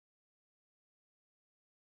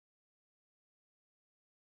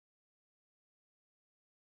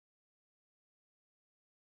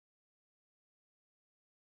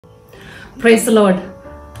Praise the Lord.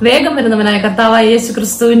 വേഗം വരുന്നവനായ കർത്താവായ യേശു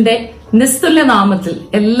ക്രിസ്തുവിന്റെ നിസ്തുല്യ നാമത്തിൽ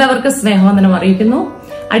എല്ലാവർക്കും സ്നേഹവന്ദനം അറിയിക്കുന്നു.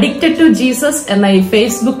 അഡിക്റ്റഡ് ടു ജീസസ് എന്ന ഈ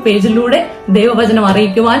ഫേസ്ബുക്ക് പേജിലൂടെ ദൈവവചനം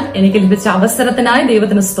അറിയിക്കുവാൻ എനിക്ക് ലഭിച്ച അവസരത്തിനായി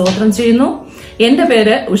ദൈവത്തിന് സ്തോത്രം ചെയ്യുന്നു. എന്റെ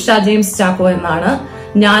പേര് ഉഷ ജെയിംസ് ചാക്കോ എന്നാണ്.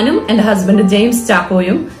 ഞാനും എന്റെ ഹസ്ബൻഡ് ജെയിംസ്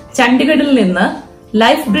ചാക്കോയും ചണ്ഡീഗഡിൽ നിന്ന്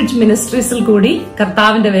ലൈഫ് ബ്രിഡ്ജ് മിനിസ്ട്രീസിൽ കൂടി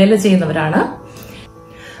കർത്താവിന്റെ വേല ചെയ്യുന്നവരാണ്.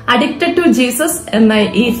 അഡിക്റ്റഡ് ടു ജീസസ് എന്ന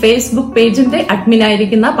ഈ ഫേസ്ബുക്ക് പേജിന്റെ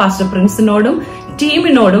അഡ്മിനായിരിക്കുന്ന പാസ്റ്റർ പ്രിൻസിനോടും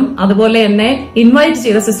ടീമിനോടും അതുപോലെ എന്നെ ഇൻവൈറ്റ്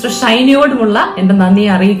ചെയ്ത സിസ്റ്റർ ഷൈനിയോടുമുള്ള എന്റെ നന്ദി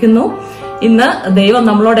അറിയിക്കുന്നു. ഇന്ന് ദൈവം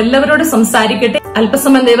നമ്മളോട് എല്ലാവരോടും സംസാരിക്കട്ടെ.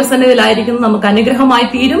 അല്പസമയം ദൈവസന്നിധിയിലായിരിക്കുന്നത് നമുക്ക് അനുഗ്രഹമായി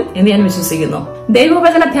തീരും എന്ന് ഞാൻ വിശ്വസിക്കുന്നു.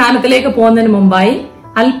 ദൈവവചന ധ്യാനത്തിലേക്ക് പോകുന്നതിന് മുമ്പായി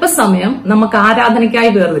അല്പസമയം നമുക്ക്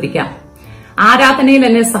ആരാധനയ്ക്കായി വേർതിരിക്കാം. ആരാധനയിൽ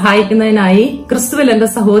എന്നെ സഹായിക്കുന്നതിനായി ക്രിസ്തുവിൽ എന്റെ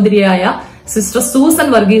സഹോദരിയായ സിസ്റ്റർ സൂസൻ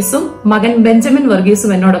വർഗീസും മകൻ ബെഞ്ചമിൻ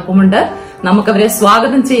വർഗീസും എന്നോടൊപ്പമുണ്ട്. നമുക്കവരെ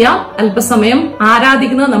സ്വാഗതം ചെയ്യാം. അല്പസമയം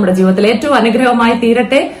ആരാധിക്കുന്നത് നമ്മുടെ ജീവിതത്തിൽ ഏറ്റവും അനുഗ്രഹമായി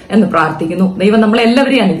തീരട്ടെ എന്ന് പ്രാർത്ഥിക്കുന്നു. ദൈവം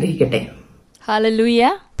നമ്മളെല്ലാവരെയും അനുഗ്രഹിക്കട്ടെ. Hallelujah,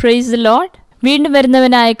 praise the Lord. വീണ്ടും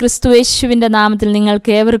വരുന്നവനായ ക്രിസ്തുയേശുവിന്റെ നാമത്തിൽ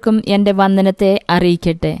നിങ്ങൾക്ക് ഏവർക്കും എന്റെ വന്ദനത്തെ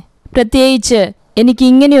അറിയിക്കട്ടെ. പ്രത്യേകിച്ച് എനിക്ക്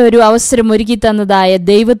ഇങ്ങനെ ഒരു അവസരം ഒരുക്കി തന്നതായ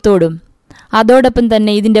ദൈവത്തോടും അതോടൊപ്പം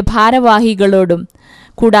തന്നെ ഇതിന്റെ ഭാരവാഹികളോടും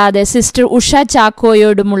കൂടാതെ സിസ്റ്റർ ഉഷ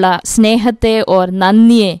ചാക്കോയോടുമുള്ള സ്നേഹത്തെ ഓർ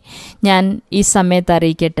നന്ദിയെ ഞാൻ ഈ സമയത്ത്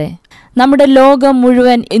അറിയിക്കട്ടെ. നമ്മുടെ ലോകം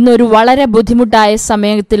മുഴുവൻ ഇന്നൊരു വളരെ ബുദ്ധിമുട്ടായ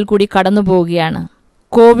സമയത്തിൽ കൂടി കടന്നു പോവുകയാണ്.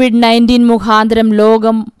 COVID-19 മുഖാന്തരം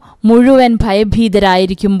ലോകം മുഴുവൻ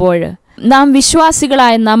ഭയഭീതരായിരിക്കുമ്പോൾ നാം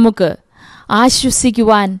വിശ്വാസികളായ നമുക്ക്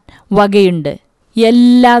ആശ്വസിക്കുവാൻ വകയുണ്ട്.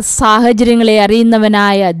 എല്ലാ സാഹചര്യങ്ങളെ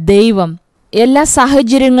അറിയുന്നവനായ ദൈവം എല്ലാ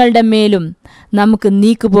സാഹചര്യങ്ങളുടെ മേലും നമുക്ക്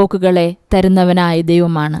നീക്കുപോക്കുകളെ തരുന്നവനായ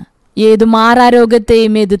ദൈവമാണ്. ഏതു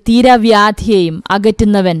മാറാരോഗത്തെയും ഏതു തീരാവ്യാധിയെയും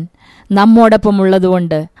അകറ്റുന്നവൻ നമ്മോടൊപ്പം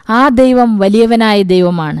ഉള്ളതുകൊണ്ട് ആ ദൈവം വലിയവനായ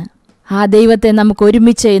ദൈവമാണ്. ആ ദൈവത്തെ നമുക്ക്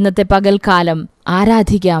ഒരുമിച്ച് ഇന്നത്തെ പകൽക്കാലം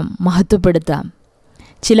ആരാധിക്കാം, മഹത്വപ്പെടുത്താം.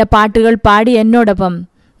 ചില പാട്ടുകൾ പാടി എന്നോടൊപ്പം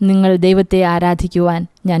നിങ്ങൾ ദൈവത്തെ ആരാധിക്കുവാൻ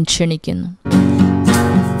ഞാൻ ക്ഷണിക്കുന്നു.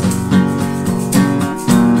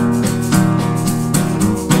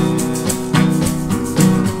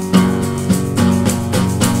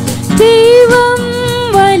 ദൈവം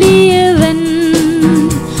വലിയവൻ,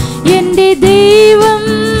 എൻ്റെ ദൈവം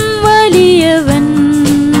വലിയവൻ,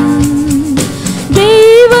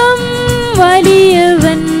 ദൈവം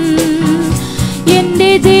വലിയവൻ,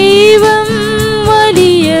 എൻ്റെ ദൈവം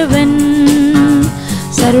വലിയവൻ.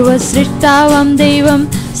 സർവസൃഷ്ടാവാം ദൈവം,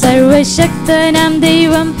 സർവശക്തനാം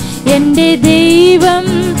ദൈവം, എൻ്റെ ദൈവം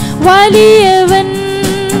വലിയവൻ.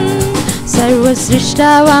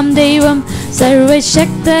 സർവസൃഷ്ടാവാം ദൈവം,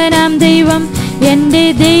 സർവശക്തനാം ദൈവം, എൻ്റെ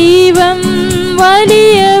ദൈവം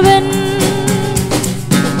വലിയവൻ.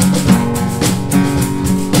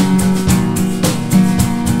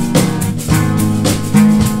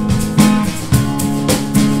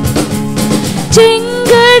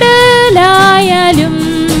 ചെങ്കടലായാലും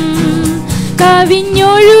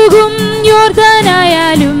കവിഞ്ഞൊഴുകും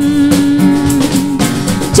യോർദാനായാലും,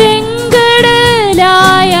 ചെങ്കടലായാലും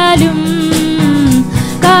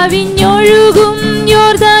കവിഞ്ഞൊഴുകും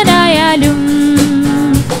യോർദാനായാലും,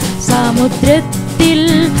 സമുദ്രത്തിൽ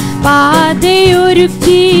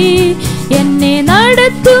പാതയൊരുക്കി എന്നെ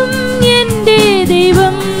നടത്തും എൻ്റെ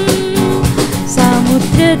ദൈവം.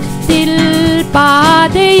 സമുദ്രത്തിൽ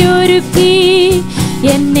പാതയൊരുക്കി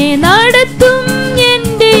എന്നെ നടത്തും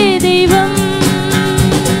എൻ്റെ ദൈവം.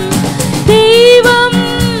 ദൈവം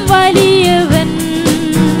വലിയവൻ,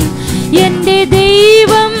 എൻ്റെ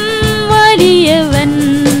ദൈവം വലിയവൻ,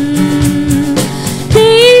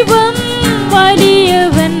 ദൈവം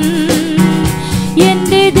വലിയവൻ,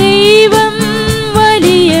 എൻ്റെ ദൈവം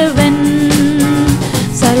വലിയവൻ.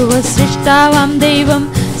 സർവസൃഷ്ടാവാം ദൈവം,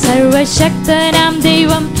 സർവശക്തനാം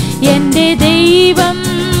ദൈവം, എൻ്റെ ദൈവം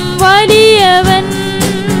വലിയവൻ.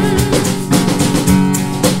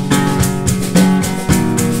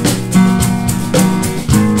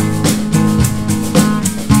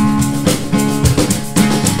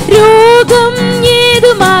 രോഗം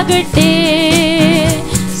ഏതുമാകട്ടെ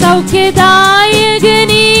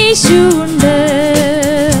സൗഖ്യദായകനീശുണ്ട്.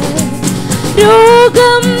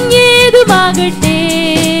 രോഗം ഏതുമാകട്ടെ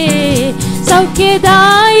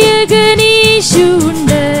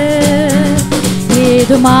സൗഖ്യദായകനീശുണ്ട്.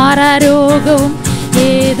 ഏതു മാറാരോഗവും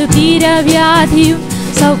ഏതു തീരാവ്യാധിയും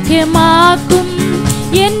സൗഖ്യമാക്കും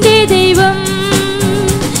എൻ്റെ ദൈവം.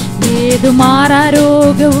 ഏതു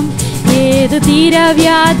മാറാരോഗവും ഏതു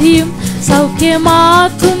തീരാവ്യാധിയും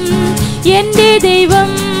സൗഖ്യമാക്കും എൻ്റെ ദൈവം.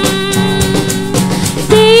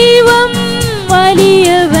 ദൈവം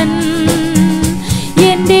വലിയവൻ,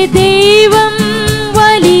 എൻ്റെ ദൈവം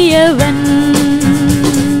വലിയവൻ,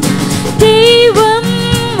 ദൈവം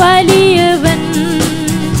വലിയവൻ.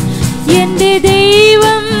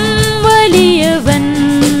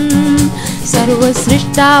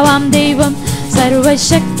 സർവസൃഷ്ടാവാം ദൈവം,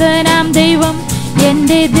 സർവശക്തനാം ദൈവം,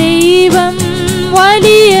 എന്റെ ദൈവം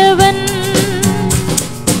വലിയവൻ.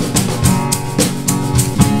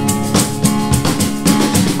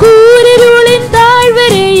 കൂരിരുളിൻ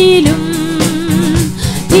താഴ്വരയിലും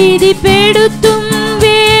ഭീതിപ്പെടുത്തും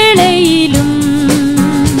വേളയിലും,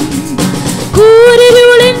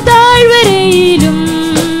 കൂരിരുളിൻ താഴ്വരയിലും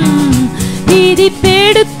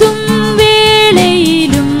ഭീതിപ്പെടുത്തും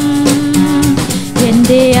വേളയിലും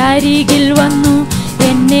എന്റെ അരികിൽ വന്നു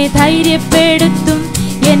എന്നെ ധൈര്യപ്പെടുത്തും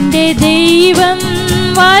എന്റെ ദൈവം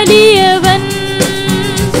വലിയവൻ.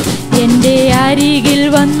 എന്റെ അരികിൽ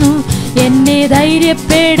വന്നു എന്നെ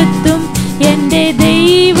ധൈര്യപ്പെടുത്തും എന്റെ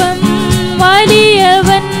ദൈവം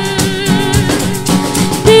വലിയവൻ.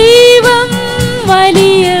 ദൈവം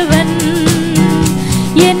വലിയവൻ,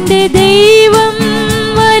 എന്റെ ദൈവം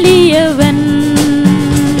വലിയവൻ.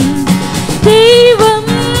 ദൈവം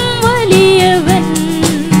വലിയവൻ,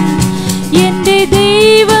 എന്റെ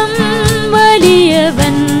ദൈവം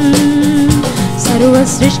വലിയവൻ.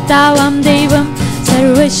 സർവസൃഷ്ടാവാം ദൈവം,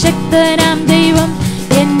 സർവശക്തനാം ദൈവം,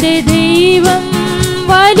 എന്റെ ദൈവം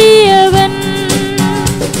വലിയവൻ.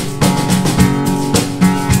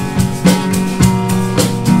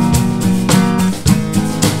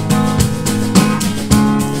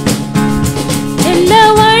 എല്ലാ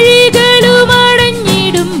വഴികളും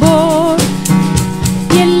അടഞ്ഞിടുമ്പോൾ,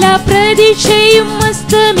 എല്ലാ പ്രതീക്ഷയും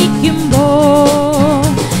അസ്തമിക്കുമ്പോൾ,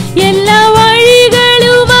 എല്ലാ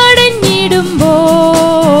വഴികളും അടഞ്ഞിടുമ്പോൾ,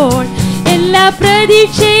 എല്ലാ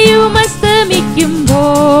പ്രതീക്ഷയും അസ്തമിക്കുമ്പോൾ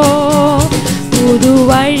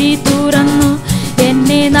പുതുവഴി തുറന്നു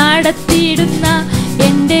എന്നെ നടത്തിയിടുന്ന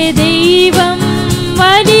എന്റെ ദൈവം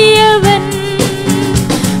വലിയവൻ.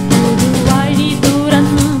 പുതുവഴി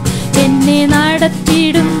തുറന്നു എന്നെ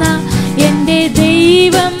നടത്തിയിടുന്ന എന്റെ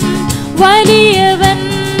ദൈവം വലിയവൻ.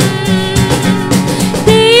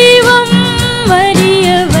 ദൈവം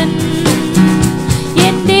വലിയവൻ,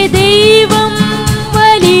 എന്റെ ദൈവം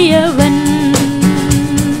വലിയവൻ.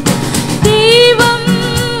 ദൈവം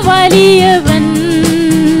വലിയവൻ,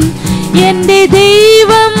 എന്റെ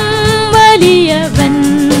ദൈവം വലിയവൻ.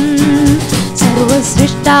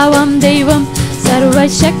 സർവസൃഷ്ടാവാം ദൈവം,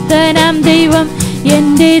 സർവശക്തനാം ദൈവം,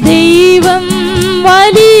 എന്റെ ദൈവം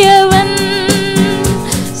വലിയവൻ.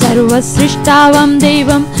 സർവസൃഷ്ടാവാം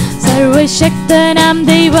ദൈവം, സർവശക്തനാം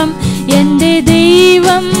ദൈവം, എന്റെ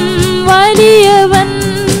ദൈവം വലിയവൻ.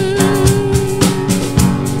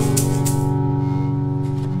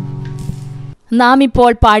 നാം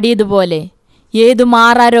ഇപ്പോൾ പാടിയതുപോലെ ഏതു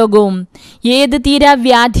മാറാരോഗവും ഏത്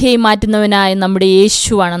തീരാവ്യാധിയെയും മാറ്റുന്നവനായ നമ്മുടെ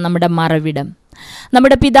യേശുവാണ് നമ്മുടെ മറവിടം.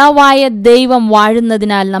 നമ്മുടെ പിതാവായ ദൈവം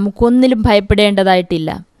വാഴുന്നതിനാൽ നമുക്കൊന്നിലും ഭയപ്പെടേണ്ടതായിട്ടില്ല.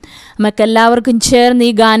 നമുക്കെല്ലാവർക്കും ചേർന്ന്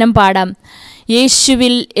ഈ ഗാനം പാടാം.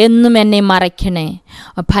 യേശുവിൽ എന്നും എന്നെ മറയ്ക്കണേ,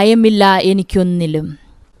 ഭയമില്ല എനിക്കൊന്നിലും.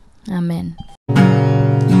 ആമേൻ.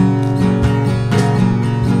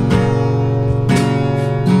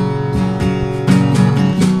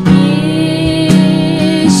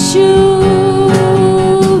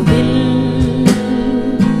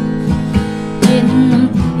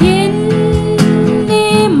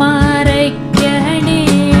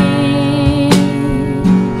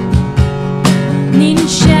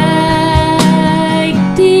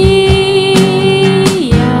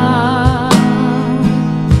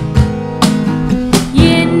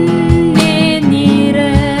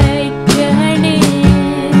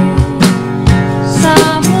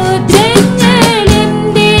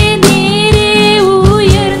 സമുദ്രങ്ങളെന്റെ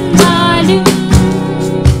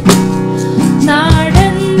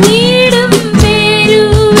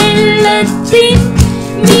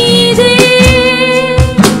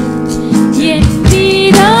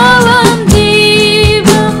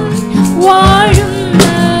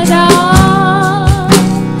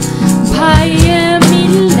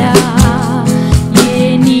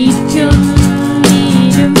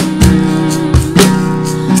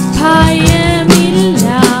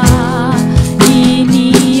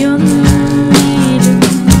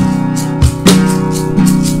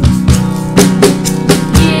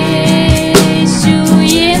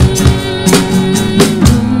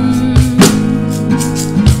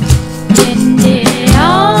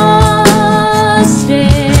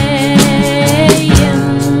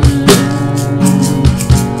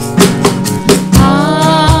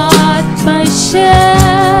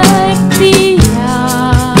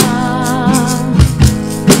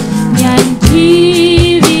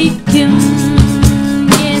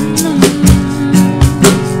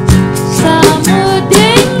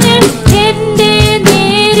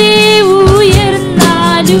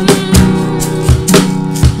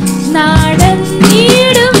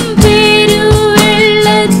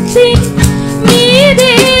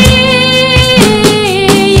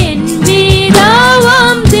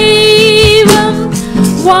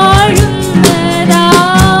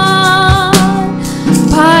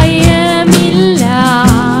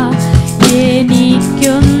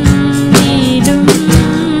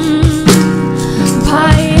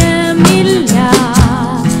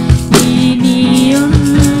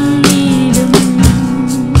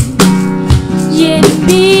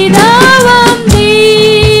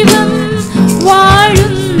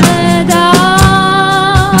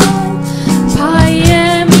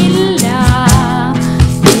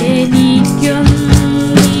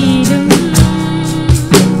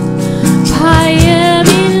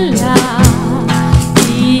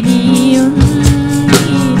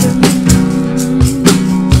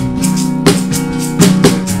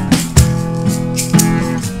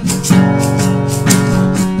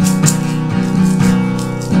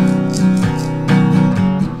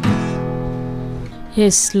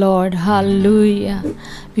Yes, Lord. Hallelujah.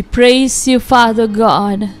 We praise you, Father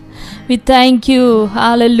God. We thank you.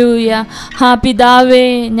 Hallelujah. പിതാവേ,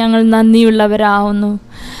 ഞങ്ങൾ നന്ദിയുള്ളവരാവുന്നു.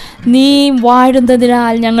 നീ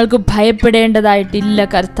വാഴുന്നതിനാൽ ഞങ്ങൾക്ക് ഭയപ്പെടേണ്ടതായിട്ടില്ല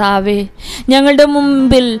കർത്താവേ. ഞങ്ങളുടെ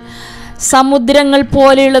മുമ്പിൽ സമുദ്രങ്ങൾ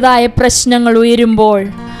പോലെയുള്ളതായ പ്രശ്നങ്ങൾ ഉയരുമ്പോൾ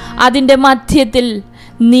അതിൻ്റെ മധ്യത്തിൽ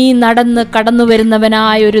നീ കടന്നു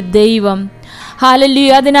വരുന്നവനായൊരു ദൈവം.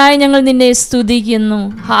 ഹല്ലേലൂയ. അതിനായി ഞങ്ങൾ നിന്നെ സ്തുതിക്കുന്നു,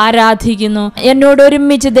 ആരാധിക്കുന്നു. എന്നോട്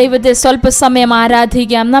ഒരുമിച്ച് ദൈവത്തെ സ്വല്പസമയം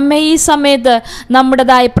ആരാധിക്കാം. നമ്മെ ഈ സമയത്ത്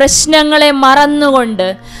നമ്മുടേതായ പ്രശ്നങ്ങളെ മറന്നുകൊണ്ട്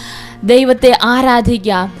ദൈവത്തെ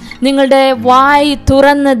ആരാധിക്കാം. നിങ്ങളുടെ വായി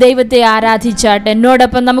തുറന്ന് ദൈവത്തെ ആരാധിച്ചാട്ടെ.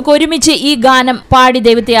 എന്നോടൊപ്പം നമുക്ക് ഒരുമിച്ച് ഈ ഗാനം പാടി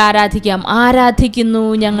ദൈവത്തെ ആരാധിക്കാം. ആരാധിക്കുന്നു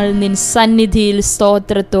ഞങ്ങൾ നിൻ സന്നിധിയിൽ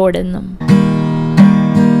സ്തോത്രത്തോടെന്നും.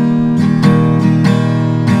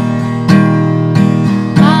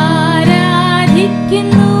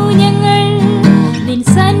 ആരാധിക്കുന്നു ഞങ്ങൾ നിൻ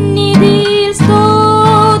സന്നിധിയിൽ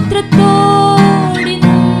സ്തോത്രത്തോടെന്നും.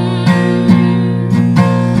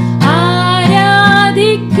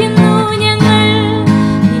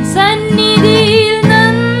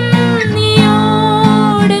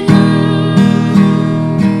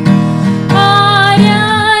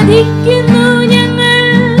 ഞങ്ങൾ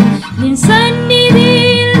നിൻ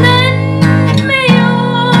സന്നിധിയിൽ നന്മയോടെന്നും.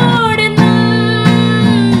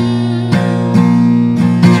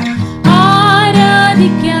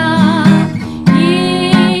 ആരാധിക്കാം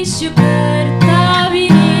യേശു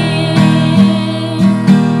കർത്താവിനെ.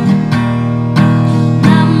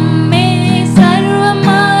 നമ്മെ സർവ്വം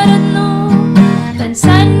മറന്നു തൻ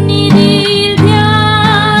സന്നിധിയിൽ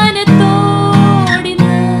ധ്യാനത്തോടിന്ന്.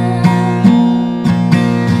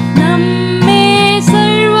 നമ്മെ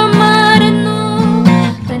സർവ്വം മറന്നു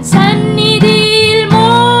തൻ സന്നിധിയിൽ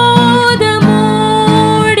മോദമോടിന്ന്.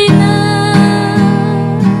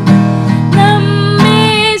 നമ്മെ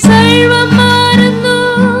സർവ്വം മറന്നു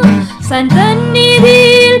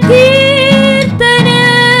സന്നിധിയിൽ കീർത്തനത്തിനാ.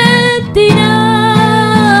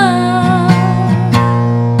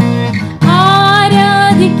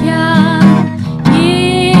 ആരാധിക്കാം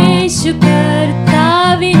യേശു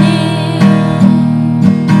കർത്താവിനെ.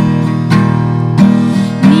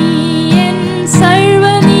 നീ എൻ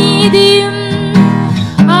സർവ്വനീതിയും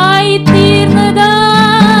ആയിത്തീർന്നതാൽ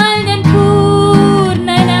ഞാൻ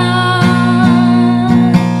പൂർണ്ണനാ.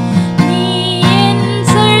 നീ എൻ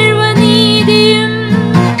സർവ്വനീതിയും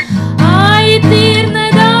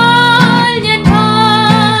ആയിത്തീർന്നതാൽ ഞാൻ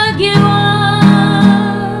ഭാഗ്യവാൻ.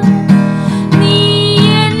 നീ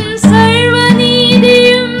എൻ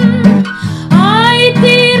സർവ്വനീതിയും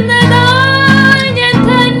ആയിത്തീർന്നതാൽ ഞാൻ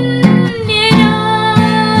ധന്യനാ.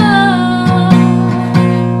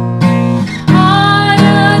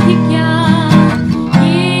 ആരാധിക്കാം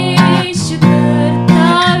യേശു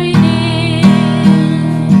കർത്താവിനെ.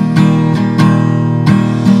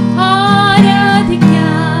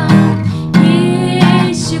 ആരാധിക്കാം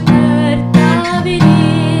യേശു കർത്താവിനെ.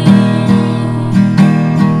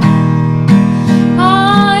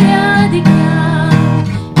 ആരാധിക്കാം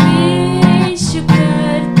യേശു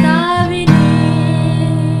കർത്താവിനെ.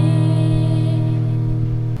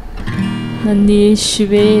 നന്ദി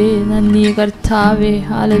യേശുവേ, നന്ദി കർത്താവേ.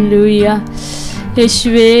 ഹല്ലേലൂയ.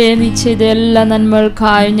 യേശുവേ, നീ ചെയ്ത എല്ലാ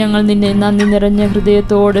നന്മകൾക്കായി ഞങ്ങൾ നിന്നെ നന്ദി നിറഞ്ഞ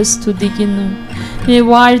ഹൃദയത്തോടെ സ്തുതിക്കുന്നു. നീ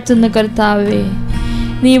വാഴ്ത്തുന്ന കർത്താവേ,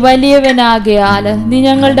 നീ വലിയവനാകയാൽ, നീ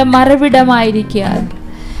ഞങ്ങളുടെ മറവിടമായിരിക്കാൽ,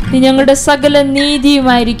 നീ ഞങ്ങളുടെ സകല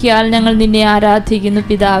നീതിയുമായിരിക്കാൽ ഞങ്ങൾ നിന്നെ ആരാധിക്കുന്നു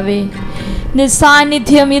പിതാവേ. നിന്റെ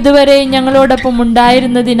സാന്നിധ്യം ഇതുവരെ ഞങ്ങളോടൊപ്പം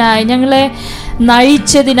ഉണ്ടായിരുന്നതിനായി, ഞങ്ങളെ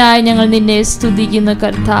നയിച്ചതിനായി ഞങ്ങൾ നിന്നെ സ്തുതിക്കുന്നു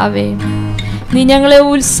കർത്താവേ. നീ ഞങ്ങളെ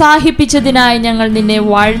ഉത്സാഹിപ്പിച്ചതിനായി ഞങ്ങൾ നിന്നെ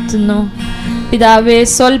വാഴ്ത്തുന്നു പിതാവേ.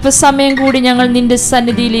 സ്വല്പസമയം കൂടി ഞങ്ങൾ നിന്റെ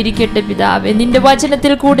സന്നിധിയിൽ ഇരിക്കട്ടെ പിതാവേ. നിന്റെ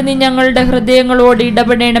വചനത്തിൽ കൂടി നീ ഞങ്ങളുടെ ഹൃദയങ്ങളോട്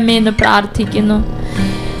ഇടപെടണമേ എന്ന് പ്രാർത്ഥിക്കുന്നു.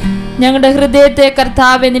 ഞങ്ങളുടെ ഹൃദയത്തെ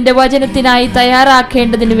കർത്താവേ നിന്റെ വചനത്തിനായി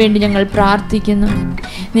തയ്യാറാക്കേണ്ടതിന് വേണ്ടി ഞങ്ങൾ പ്രാർത്ഥിക്കുന്നു.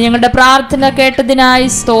 നീ ഞങ്ങളുടെ പ്രാർത്ഥന കേട്ടതിനായി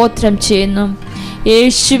സ്തോത്രം ചെയ്യുന്നു.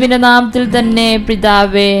 യേശുവിന്റെ നാമത്തിൽ തന്നെ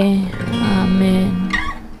പിതാവേ, ആമേൻ.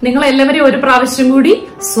 നിങ്ങളെല്ലാവരെയും ഒരു പ്രാവശ്യം കൂടി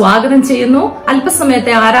സ്വാഗതം ചെയ്യുന്നു.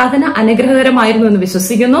 അല്പസമയത്തെ ആരാധന അനുഗ്രഹകരമായിരുന്നു എന്ന്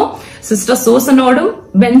വിശ്വസിക്കുന്നു. സിസ്റ്റർ സൂസനോടും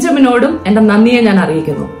ബെഞ്ചമിനോടും എന്റെ നന്ദിയെ ഞാൻ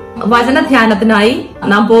അറിയിക്കുന്നു. വചനധ്യാനത്തിനായി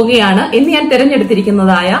നാം പോവുകയാണ്. ഇന്ന് ഞാൻ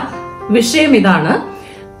തിരഞ്ഞെടുത്തിരിക്കുന്നതായ വിഷയം ഇതാണ്: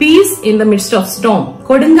 piece in the midst of Storm.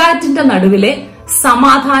 കൊടുങ്കാറ്റിന്റെ നടുവിലെ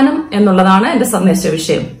സമാധാനം എന്നുള്ളതാണ് എന്റെ സന്ദേശ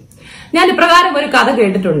വിഷയം. ഞാൻ ഇപ്രകാരം ഒരു കഥ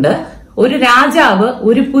കേട്ടിട്ടുണ്ട്. ഒരു രാജാവ്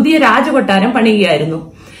ഒരു പുതിയ രാജകൊട്ടാരം പണിയുകയായിരുന്നു.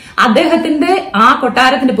 അദ്ദേഹത്തിന്റെ ആ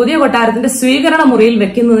കൊട്ടാരത്തിന്റെ പുതിയ കൊട്ടാരത്തിന്റെ സ്വീകരണ മുറിയിൽ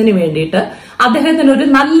വെക്കുന്നതിന് വേണ്ടിയിട്ട് അദ്ദേഹത്തിന് ഒരു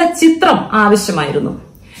നല്ല ചിത്രം ആവശ്യമായിരുന്നു.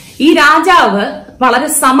 ഈ രാജാവ് വളരെ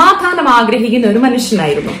സമാധാനം ആഗ്രഹിക്കുന്ന ഒരു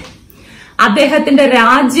മനുഷ്യനായിരുന്നു. അദ്ദേഹത്തിന്റെ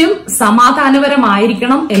രാജ്യം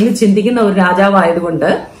സമാധാനപരമായിരിക്കണം എന്ന് ചിന്തിക്കുന്ന ഒരു രാജാവായതുകൊണ്ട്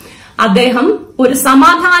അദ്ദേഹം ഒരു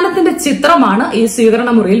സമാധാനത്തിന്റെ ചിത്രമാണ് ഈ സ്വീകരണ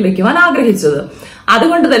മുറിയിൽ വെക്കുവാൻ ആഗ്രഹിച്ചത്.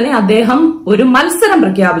 അതുകൊണ്ട് തന്നെ അദ്ദേഹം ഒരു മത്സരം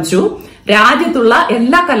പ്രഖ്യാപിച്ചു. രാജ്യത്തുള്ള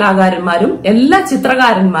എല്ലാ കലാകാരന്മാരും എല്ലാ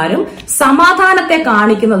ചിത്രകാരന്മാരും സമാധാനത്തെ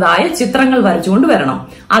കാണിക്കുന്നതായ ചിത്രങ്ങൾ വരച്ചുകൊണ്ട് വരണം.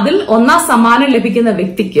 അതിൽ ഒന്നാം സമ്മാനം ലഭിക്കുന്ന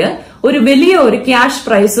വ്യക്തിക്ക് ഒരു വലിയ ഒരു ക്യാഷ്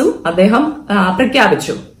പ്രൈസും അദ്ദേഹം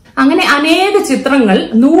പ്രഖ്യാപിച്ചു. അങ്ങനെ അനേക ചിത്രങ്ങൾ,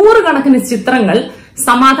 100 കണക്കിന് ചിത്രങ്ങൾ,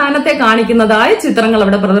 സമാധാനത്തെ കാണിക്കുന്നതായ ചിത്രങ്ങൾ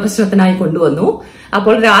അവിടെ പ്രദർശനത്തിനായി കൊണ്ടുവന്നു.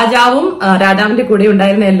 അപ്പോൾ രാജാവും രാജാവിന്റെ കൂടെ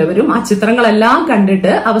ഉണ്ടായിരുന്ന എല്ലാവരും ആ ചിത്രങ്ങളെല്ലാം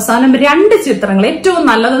കണ്ടിട്ട് അവസാനം 2 ചിത്രങ്ങൾ, ഏറ്റവും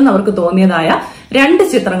നല്ലതെന്ന് അവർക്ക് തോന്നിയതായ 2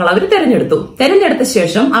 ചിത്രങ്ങൾ അവർ തെരഞ്ഞെടുത്ത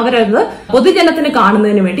ശേഷം അവരത് പൊതുജനത്തിന്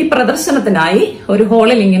കാണുന്നതിന് വേണ്ടി പ്രദർശനത്തിനായി ഒരു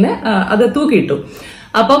ഹാളിൽ ഇങ്ങനെ അത് തൂക്കിയിട്ടു.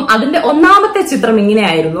 അപ്പം അതിന്റെ ഒന്നാമത്തെ ചിത്രം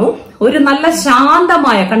ഇങ്ങനെയായിരുന്നു. ഒരു നല്ല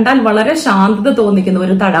ശാന്തമായ, കണ്ടാൽ വളരെ ശാന്തത തോന്നിക്കുന്ന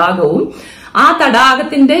ഒരു തടാകവും ആ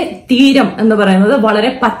തടാകത്തിന്റെ തീരം എന്ന് പറയുന്നത് വളരെ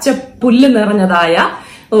പച്ച പുല്ല് നിറഞ്ഞതായ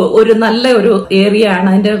ഒരു നല്ല ഒരു ഏരിയ ആണ്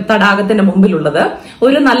അതിന്റെ തടാകത്തിന്റെ മുമ്പിലുള്ളത്.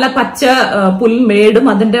 ഒരു നല്ല പച്ച പുൽമേടും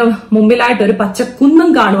അതിന്റെ മുമ്പിലായിട്ട് ഒരു പച്ച കുന്നും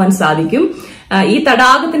കാണുവാൻ സാധിക്കും. ഈ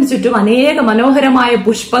തടാകത്തിന് ചുറ്റും അനേക മനോഹരമായ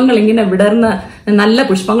പുഷ്പങ്ങൾ ഇങ്ങനെ വിടർന്ന് നല്ല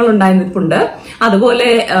പുഷ്പങ്ങൾ ഉണ്ടായിരുന്നിട്ടുണ്ട്. അതുപോലെ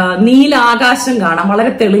നീലാകാശം കാണാം,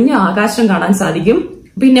 വളരെ തെളിഞ്ഞ ആകാശം കാണാൻ സാധിക്കും.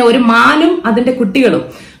 പിന്നെ ഒരു മാനും അതിന്റെ കുട്ടികളും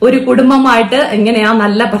ഒരു കുടുംബമായിട്ട് എങ്ങനെയാ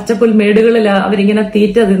നല്ല പച്ചപ്പുൽമേടുകളിൽ അവരിങ്ങനെ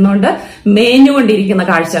തീറ്റ തിന്നുകൊണ്ട് മേഞ്ഞുകൊണ്ടിരിക്കുന്ന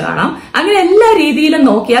കാഴ്ച കാണാം. അങ്ങനെ എല്ലാ രീതിയിലും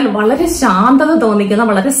നോക്കിയാൽ വളരെ ശാന്തത തോന്നിക്കുന്ന,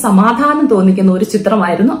 വളരെ സമാധാനം തോന്നിക്കുന്ന ഒരു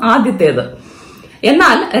ചിത്രമായിരുന്നു ആദ്യത്തേത്.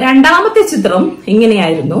 എന്നാൽ രണ്ടാമത്തെ ചിത്രം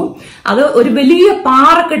ഇങ്ങനെയായിരുന്നു. അത് ഒരു വലിയ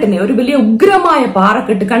പാറക്കെട്ടിനെ, ഒരു വലിയ ഉഗ്രമായ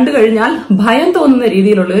പാറക്കെട്ട്, കണ്ടു കഴിഞ്ഞാൽ ഭയം തോന്നുന്ന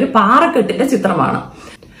രീതിയിലുള്ള ഒരു പാറക്കെട്ടിന്റെ ചിത്രമാണ്.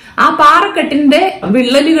 ആ പാറക്കെട്ടിന്റെ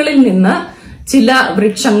വിള്ളലുകളിൽ നിന്ന് ചില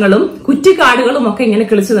വൃക്ഷങ്ങളും കുറ്റിക്കാടുകളും ഒക്കെ ഇങ്ങനെ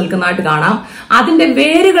കിളിച്ചു നിൽക്കുന്നതായിട്ട് കാണാം. അതിന്റെ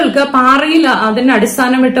വേരുകൾക്ക് പാറയിൽ അതിന്റെ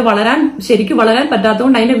അടിസ്ഥാനമിട്ട് ശരിക്കും വളരാൻ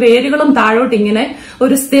പറ്റാത്തതുകൊണ്ട് അതിന്റെ വേരുകളും താഴോട്ട് ഇങ്ങനെ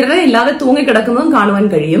ഒരു സ്ഥിരതയില്ലാതെ തൂങ്ങിക്കിടക്കുന്നതും കാണുവാൻ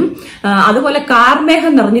കഴിയും. അതുപോലെ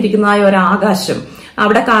കാർമേഘം നിറഞ്ഞിരിക്കുന്നതായ ഒരു ആകാശം,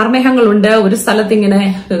 അവിടെ കാർമേഘങ്ങളുണ്ട്, ഒരു സ്ഥലത്ത് ഇങ്ങനെ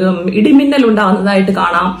ഇടിമിന്നൽ ഉണ്ടാകുന്നതായിട്ട്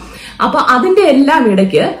കാണാം. അപ്പൊ അതിന്റെ എല്ലാം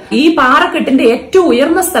ഇടയ്ക്ക് ഈ പാറക്കെട്ടിന്റെ ഏറ്റവും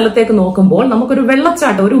ഉയർന്ന സ്ഥലത്തേക്ക് നോക്കുമ്പോൾ നമുക്കൊരു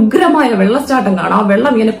വെള്ളച്ചാട്ടം, ഒരു ഉഗ്രമായ വെള്ളച്ചാട്ടം കാണാം.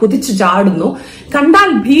 വെള്ളം ഇങ്ങനെ കുതിച്ചു ചാടുന്നു. കണ്ടാൽ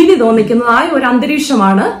ഭീതി തോന്നിക്കുന്നതായ ഒരു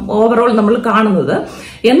അന്തരീക്ഷമാണ് ഓവറോൾ നമ്മൾ കാണുന്നത്.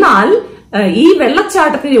 എന്നാൽ ഈ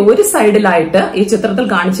വെള്ളച്ചാട്ടത്തിന്റെ ഒരു സൈഡിലായിട്ട് ഈ ചിത്രത്തിൽ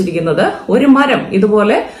കാണിച്ചിരിക്കുന്നത് ഒരു മരം,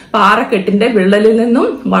 ഇതുപോലെ പാറക്കെട്ടിന്റെ വിള്ളലിൽ നിന്നും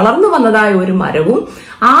വളർന്നു വന്നതായ ഒരു മരവും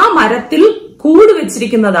ആ മരത്തിൽ കൂട്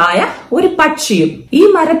വെച്ചിരിക്കുന്നതായ ഒരു പക്ഷിയും. ഈ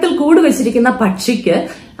മരത്തിൽ കൂട് വെച്ചിരിക്കുന്ന പക്ഷിക്ക്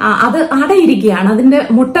അത് അടയിരിക്കുകയാണ്, അതിന്റെ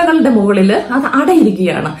മുട്ടകളുടെ മുകളിൽ അത്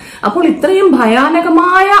അടയിരിക്കുകയാണ്. അപ്പോൾ ഇത്രയും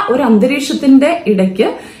ഭയാനകമായ ഒരു അന്തരീക്ഷത്തിന്റെ ഇടയ്ക്ക്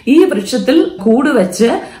ഈ വൃക്ഷത്തിൽ കൂടുവെച്ച്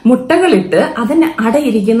മുട്ടകളിട്ട് അതിന്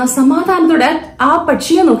അടയിരിക്കുന്ന സമാധാനത്തോടെ ആ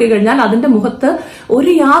പക്ഷിയെ നോക്കിക്കഴിഞ്ഞാൽ അതിന്റെ മുഖത്ത്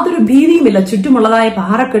യാതൊരു ഭീതിയുമില്ല. ചുറ്റുമുള്ളതായ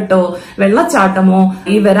പാറക്കെട്ടോ വെള്ളച്ചാട്ടമോ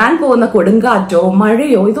ഈ വരാൻ പോകുന്ന കൊടുങ്കാറ്റോ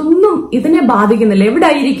മഴയോ ഇതൊന്നും ഇതിനെ ബാധിക്കുന്നില്ല. എവിടെ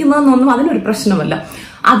ആയിരിക്കുന്നതെന്നൊന്നും അതിനൊരു പ്രശ്നമല്ല.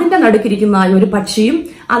 അതിന്റെ നടുക്കിരിക്കുന്ന ഒരു പക്ഷിയും.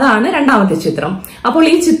 അതാണ് രണ്ടാമത്തെ ചിത്രം. അപ്പോൾ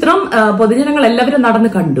ഈ ചിത്രം പൊതുജനങ്ങൾ എല്ലാവരും നടന്ന്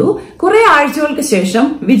കണ്ടു. കുറെ ആഴ്ചകൾക്ക് ശേഷം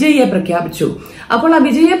വിജയിയെ പ്രഖ്യാപിച്ചു. അപ്പോൾ ആ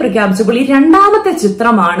വിജയിയെ പ്രഖ്യാപിച്ചപ്പോൾ ഈ രണ്ടാമത്തെ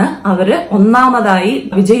ചിത്രമാണ് അവര് ഒന്നാമതായി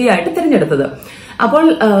വിജയിയായിട്ട് തിരഞ്ഞെടുത്തത്. അപ്പോൾ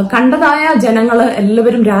കണ്ടതായ ജനങ്ങള്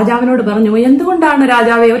എല്ലാവരും രാജാവിനോട് പറഞ്ഞു, എന്തുകൊണ്ടാണ്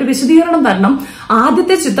രാജാവെ ഒരു വിശദീകരണം തരണം.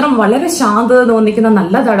 ആദ്യത്തെ ചിത്രം വളരെ ശാന്തത തോന്നിക്കുന്ന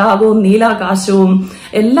നല്ല തടാകവും നീലാകാശവും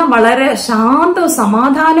എല്ലാം വളരെ ശാന്തവും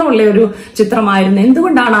സമാധാനമുള്ള ഒരു ചിത്രമായിരുന്നു.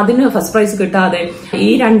 എന്തുകൊണ്ടാണ് അതിന് ഫസ്റ്റ് പ്രൈസ് കിട്ടാതെ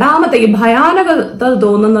ഈ രണ്ടാമത്തെ ഈ ഭയാനകത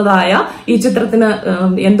തോന്നുന്നതായ ഈ ചിത്രത്തിന്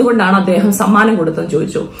എന്തുകൊണ്ടാണ് അദ്ദേഹം സമ്മാനം കൊടുത്തെന്ന്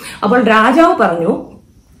ചോദിച്ചു. അപ്പോൾ രാജാവ് പറഞ്ഞു,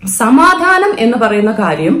 സമാധാനം എന്ന് പറയുന്ന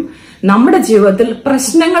കാര്യം നമ്മുടെ ജീവിതത്തിൽ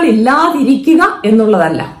പ്രശ്നങ്ങൾ ഇല്ലാതിരിക്കുക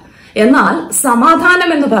എന്നുള്ളതല്ല. എന്നാൽ സമാധാനം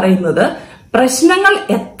എന്ന് പറയുന്നത് പ്രശ്നങ്ങൾ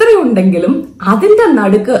എത്രയുണ്ടെങ്കിലും അതിന്റെ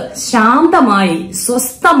നടുക്ക് ശാന്തമായി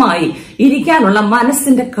സ്വസ്ഥമായി ഇരിക്കാനുള്ള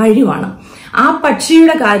മനസ്സിന്റെ കഴിവാണ്. ആ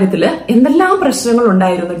പക്ഷിയുടെ കാര്യത്തില് എന്തെല്ലാം പ്രശ്നങ്ങൾ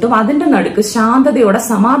ഉണ്ടായിരുന്നിട്ടും അതിന്റെ നടുക്ക് ശാന്തതയോടെ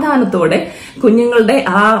സമാധാനത്തോടെ കുഞ്ഞുങ്ങളുടെ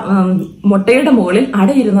ആ മുട്ടയുടെ മുകളിൽ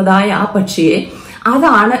അടയിരുന്നതായ ആ പക്ഷിയെ,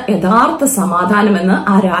 അതാണ് യഥാർത്ഥ സമാധാനമെന്ന്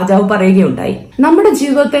ആ രാജാവ് പറയുകയുണ്ടായി. നമ്മുടെ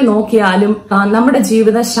ജീവിതത്തെ നോക്കിയാലും നമ്മുടെ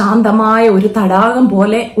ജീവിതം ശാന്തമായ ഒരു തടാകം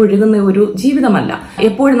പോലെ ഒഴുകുന്ന ഒരു ജീവിതമല്ല.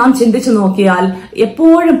 എപ്പോഴും നാം ചിന്തിച്ചു നോക്കിയാൽ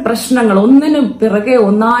എപ്പോഴും പ്രശ്നങ്ങൾ, ഒന്നിനു പിറകെ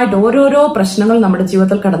ഒന്നായിട്ട് ഓരോരോ പ്രശ്നങ്ങൾ നമ്മുടെ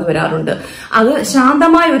ജീവിതത്തിൽ കടന്നു വരാറുണ്ട്. അത്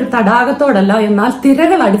ശാന്തമായ ഒരു തടാകത്തോടല്ല, എന്നാൽ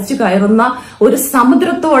തിരകൾ അടിച്ചു കയറുന്ന ഒരു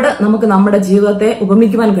സമുദ്രത്തോട് നമുക്ക് നമ്മുടെ ജീവിതത്തെ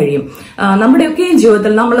ഉപമിക്കുവാൻ കഴിയും. നമ്മുടെയൊക്കെയും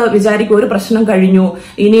ജീവിതത്തിൽ നമ്മൾ വിചാരിക്കും ഒരു പ്രശ്നം കഴിഞ്ഞു,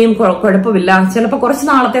 ഇനിയും കുഴപ്പമില്ല, ചിലപ്പോൾ കുറച്ച്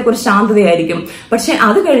നാളത്തേക്ക് ഒരു ശാന്തതയായിരിക്കും. പക്ഷെ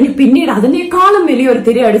അത് കഴിഞ്ഞ് പിന്നീട് അതിനേക്കാളും വലിയൊരു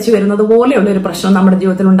തിര അടിച്ചു വരുന്നത് പോലെയുള്ള ഒരു പ്രശ്നം നമ്മുടെ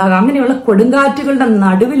ജീവിതത്തിൽ ഉണ്ടാകാം. അങ്ങനെയുള്ള കൊടുങ്കാറ്റുകളുടെ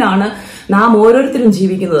നടുവിലാണ് നാം ഓരോരുത്തരും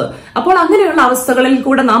ജീവിക്കുന്നത്. അപ്പോൾ അങ്ങനെയുള്ള അവസ്ഥകളിൽ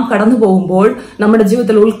കൂടെ നാം കടന്നു പോകുമ്പോൾ നമ്മുടെ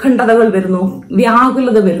ജീവിതത്തിൽ ഉത്കണ്ഠതകൾ വരുന്നു,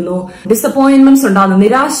 വ്യാകുലത വരുന്നു, ഡിസപ്പോയിന്റ്മെന്റ്സ് ഉണ്ടാകുന്നു,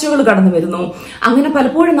 നിരാശകൾ കടന്നു വരുന്നു. അങ്ങനെ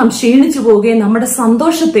പലപ്പോഴും നാം ക്ഷീണിച്ചു പോവുകയും നമ്മുടെ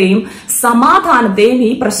സന്തോഷത്തെയും സമാധാനത്തെയും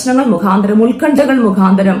ഈ പ്രശ്നങ്ങൾ മുഖാന്തരം, ഉത്കണ്ഠകൾ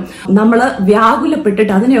മുഖാന്തരം നമ്മൾ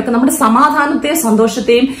വ്യാകുലപ്പെട്ടിട്ട് അതിനെയൊക്കെ നമ്മുടെ സമാധാനത്തെയും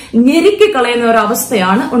സന്തോഷത്തെയും ഞെരുക്കിക്കളയുന്ന ഒരു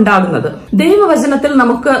അവസ്ഥയാണ് ഉണ്ടാകുന്നത്. ദൈവവചനത്തിൽ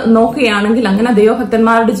നമുക്ക് നോക്കുകയാണെങ്കിൽ, അങ്ങനെ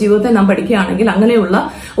ദൈവഭക്തന്മാരുടെ ജീവിതത്തെ നാം പഠിക്കുകയാണെങ്കിൽ, അങ്ങനെയുള്ള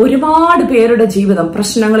ഒരുപാട് പേരുടെ ജീവിതം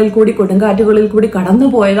പ്രശ്നങ്ങളിൽ കൂടി, കൊടുങ്കാറ്റുകളിൽ കൂടി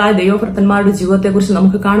കടന്നുപോയതായ ദൈവഭക്തന്മാരുടെ ജീവിതത്തെക്കുറിച്ച്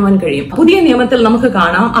നമുക്ക് കാണുവാൻ കഴിയും. പുതിയ നിയമത്തിൽ നമുക്ക്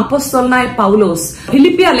കാണാം, അപ്പോസ്തലനായ പൗലോസ്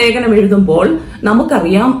ഫിലിപ്പിയ ലേഖനം എഴുതുമ്പോൾ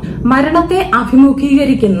നമുക്കറിയാം, മരണത്തെ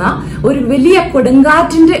അഭിമുഖീകരിക്കുന്ന ഒരു വലിയ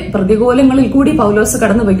കൊടുങ്കാറ്റിന്റെ പ്രതികൂലങ്ങളിൽ കൂടി പൗലോസ്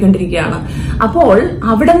കടന്നുപോയിക്കൊണ്ടിരിക്കുകയാണ്. അപ്പോൾ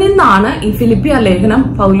അവിടെ നിന്നാണ് ഈ ഫിലിപ്പിയ ലേഖനം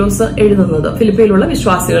പൗലോസ് എഴുതുന്നത് ഫിലിപ്പിയിലുള്ള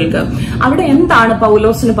വിശ്വാസികൾക്ക്. അവിടെ എന്താണ്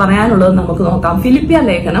പൗലോസിന് പറയാനുള്ളത് നമുക്ക് നോക്കാം. ഫിലിപ്പിയ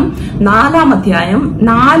ലേഖനം 4-ാം അധ്യായം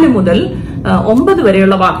 4 മുതൽ 9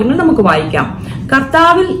 വരെയുള്ള വാക്യങ്ങൾ നമുക്ക് വായിക്കാം.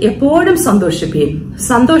 കർത്താവിൽ എപ്പോഴും സന്തോഷിപ്പീൻ,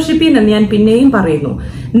 സന്തോഷിപ്പീൻ എന്ന് ഞാൻ പിന്നെയും പറയുന്നു.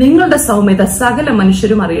 നിങ്ങളുടെ സൗമ്യത സകല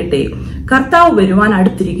മനുഷ്യരും അറിയട്ടെ. കർത്താവ് വരുവാൻ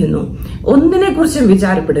അടുത്തിരിക്കുന്നു. ഒന്നിനെക്കുറിച്ചും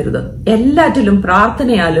വിചാരപ്പെടരുത്. എല്ലാറ്റിലും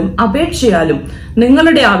പ്രാർത്ഥനയാലും അപേക്ഷയാലും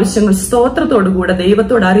നിങ്ങളുടെ ആവശ്യങ്ങൾ സ്തോത്രത്തോടുകൂടെ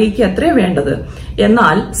ദൈവത്തോട് അറിയിക്കുക അത്രേ വേണ്ടത്.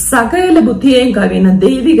 എന്നാൽ സകല ബുദ്ധിയെയും കവിയുന്ന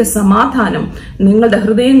ദൈവിക സമാധാനം നിങ്ങളുടെ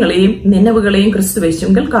ഹൃദയങ്ങളെയും നിലവുകളെയും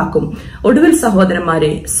ക്രിസ്തുവേശുങ്കൽ കാക്കും. ഒടുവിൽ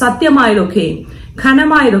സഹോദരന്മാരെ, സത്യമായതൊക്കെയും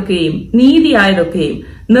ഘനമായതൊക്കെയും നീതിയായതൊക്കെയും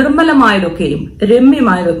നിർമ്മലമായതൊക്കെയും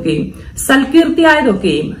രമ്യമായതൊക്കെയും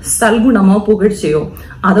സൽകീർത്തിയായതൊക്കെയും സൽഗുണമോ പുകഴ്ചയോ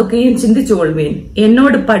അതൊക്കെയും ചിന്തിച്ചുകൊള്ളുവേൻ.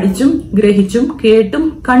 എന്നോട് പഠിച്ചും ഗ്രഹിച്ചും കേട്ടും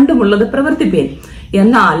കണ്ടുമുള്ളത് പ്രവർത്തിപ്പേൻ.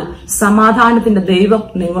 എന്നാൽ സമാധാനത്തിന്റെ ദൈവം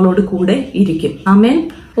നിങ്ങളോട് കൂടെ ഇരിക്കും. ആമേൻ.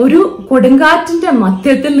 ഒരു കൊടുങ്കാറ്റിന്റെ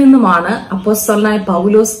മധ്യത്തിൽ നിന്നുമാണ് അപ്പോസ്തലനായ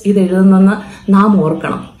പൗലോസ് ഇത് എഴുതുന്നെന്ന് നാം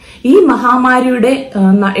ഓർക്കണം. ഈ മഹാമാരിയുടെ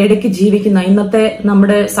ഇടയ്ക്ക് ജീവിക്കുന്ന ഇന്നത്തെ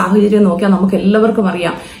നമ്മുടെ സാഹചര്യം നോക്കിയാൽ നമുക്ക് എല്ലാവർക്കും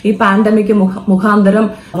അറിയാം, ഈ പാൻഡമിക് മുഖാന്തരം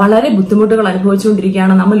വളരെ ബുദ്ധിമുട്ടുകൾ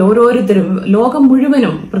അനുഭവിച്ചുകൊണ്ടിരിക്കുകയാണ് നമ്മൾ ഓരോരുത്തരും. ലോകം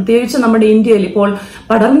മുഴുവനും, പ്രത്യേകിച്ച് നമ്മുടെ ഇന്ത്യയിൽ ഇപ്പോൾ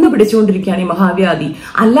പടർന്നു പിടിച്ചുകൊണ്ടിരിക്കുകയാണ് ഈ മഹാവ്യാധി.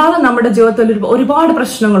 അല്ലാതെ നമ്മുടെ ജീവിതത്തിൽ ഒരുപാട്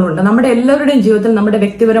പ്രശ്നങ്ങളുണ്ട്. നമ്മുടെ എല്ലാവരുടെയും ജീവിതത്തിൽ നമ്മുടെ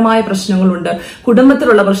വ്യക്തിപരമായ പ്രശ്നങ്ങളുണ്ട്,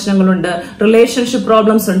 കുടുംബത്തിലുള്ള പ്രശ്നങ്ങളുണ്ട്, റിലേഷൻഷിപ്പ്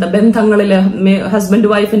പ്രോബ്ലംസ് ഉണ്ട്, ബന്ധങ്ങളിൽ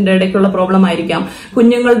ഹസ്ബൻഡ് വൈഫിന്റെ ഇടയ്ക്കുള്ള പ്രോബ്ലം ആയിരിക്കാം,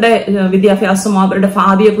 കുഞ്ഞുങ്ങളുടെ വിദ്യാഭ്യാസം, അവരുടെ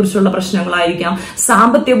ഭാവിയെ കുറിച്ചുള്ള പ്രശ്നങ്ങളായിരിക്കാം,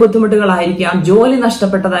 സാമ്പത്തിക ബുദ്ധിമുട്ടുകളായിരിക്കാം, ജോലി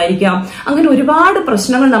നഷ്ടപ്പെട്ടതായിരിക്കാം. അങ്ങനെ ഒരുപാട്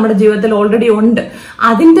പ്രശ്നങ്ങൾ നമ്മുടെ ജീവിതത്തിൽ ഓൾറെഡി ഉണ്ട്.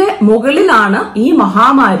 അതിന്റെ മുകളിലാണ് ഈ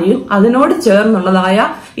മഹാമാരിയും അതിനോട് ചേർന്നുള്ളതായ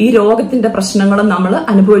ഈ രോഗത്തിന്റെ പ്രശ്നങ്ങളും നമ്മൾ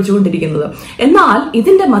അനുഭവിച്ചുകൊണ്ടിരിക്കുന്നത്. എന്നാൽ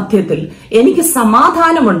ഇതിന്റെ മധ്യത്തിൽ എനിക്ക്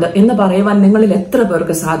സമാധാനമുണ്ട് എന്ന് പറയുവാൻ നിങ്ങളിൽ എത്ര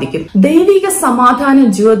പേർക്ക് സാധിക്കും? ദൈവിക സമാധാനം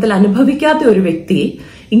ജീവിതത്തിൽ അനുഭവിക്കാത്ത ഒരു വ്യക്തി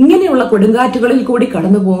ഇങ്ങനെയുള്ള കൊടുങ്കാറ്റുകളിൽ കൂടി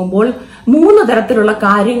കടന്നു പോകുമ്പോൾ 3 തരത്തിലുള്ള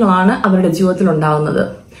കാര്യങ്ങളാണ് അവരുടെ ജീവിതത്തിൽ ഉണ്ടാകുന്നത്.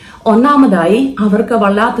 ഒന്നാമതായി, അവർക്ക്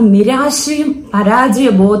വല്ലാത്ത നിരാശയും പരാജയ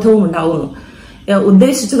ബോധവും ഉണ്ടാകുന്നു.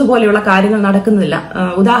 ഉദ്ദേശിച്ചതുപോലെയുള്ള കാര്യങ്ങൾ നടക്കുന്നില്ല.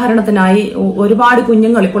 ഉദാഹരണത്തിനായി, ഒരുപാട്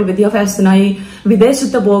കുഞ്ഞുങ്ങൾ ഇപ്പോൾ വിദ്യാഭ്യാസത്തിനായി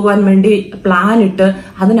വിദേശത്ത് പോകുവാൻ വേണ്ടി പ്ലാൻ ഇട്ട്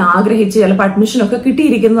അതിനാഗ്രഹിച്ച് ചിലപ്പോൾ അഡ്മിഷനൊക്കെ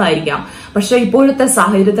കിട്ടിയിരിക്കുന്നതായിരിക്കാം. പക്ഷെ ഇപ്പോഴത്തെ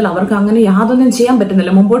സാഹചര്യത്തിൽ അവർക്ക് അങ്ങനെ യാതൊന്നും ചെയ്യാൻ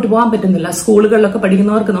പറ്റുന്നില്ല, മുമ്പോട്ട് പോകാൻ പറ്റുന്നില്ല. സ്കൂളുകളിലൊക്കെ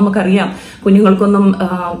പഠിക്കുന്നവർക്ക് നമുക്കറിയാം, കുഞ്ഞുങ്ങൾക്കൊന്നും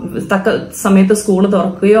തക്ക സമയത്ത് സ്കൂൾ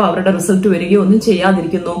തുറക്കുകയോ അവരുടെ റിസൾട്ട് വരികയോ ഒന്നും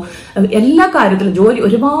ചെയ്യാതിരിക്കുന്നു. എല്ലാ കാര്യത്തിലും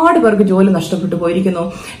ഒരുപാട് പേർക്ക് ജോലി നഷ്ടപ്പെട്ടു പോയിരിക്കുന്നു.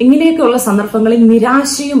 ഇങ്ങനെയൊക്കെയുള്ള സന്ദർഭങ്ങളിൽ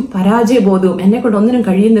നിരാശയും പരാജയബോധവും, എന്നെ കൊണ്ട് ഒന്നിനും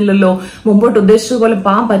കഴിയുന്നില്ലല്ലോ, മുമ്പോട്ട് ഉദ്ദേശിച്ചതുപോലെ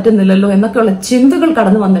പോകാൻ പറ്റുന്നില്ലല്ലോ എന്നൊക്കെയുള്ള ചിന്തകൾ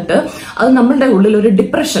കടന്നു വന്നിട്ട് അത് നമ്മളുടെ ഉള്ളിൽ ഒരു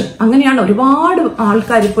ഡിപ്രഷൻ. അങ്ങനെയാണ് ഒരുപാട്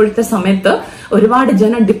ആൾക്കാർ ഇപ്പോഴത്തെ സമയത്ത്, ഒരുപാട്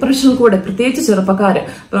ജനം ഡിപ്രഷനിൽ കൂടെ, പ്രത്യേകിച്ച് ചെറുപ്പക്കാര്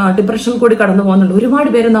ഡിപ്രഷനിൽ കൂടി കടന്നു പോകുന്നുണ്ട്. ഒരുപാട്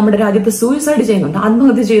പേര് നമ്മുടെ രാജ്യത്ത് സൂയിസൈഡ് ചെയ്യുന്നുണ്ട്,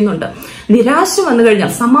 ആത്മഹത്യ ചെയ്യുന്നുണ്ട്. നിരാശ വന്നു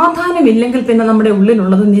കഴിഞ്ഞാൽ, സമാധാനമില്ലെങ്കിൽ പിന്നെ നമ്മുടെ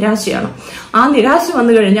ഉള്ളിലുള്ളത് നിരാശയാണ്. ആ നിരാശ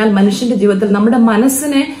വന്നു കഴിഞ്ഞാൽ മനുഷ്യന്റെ ജീവിതത്തിൽ നമ്മുടെ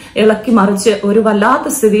മനസ്സിനെ ഇളക്കി മറിച്ച് ഒരു വല്ലാത്ത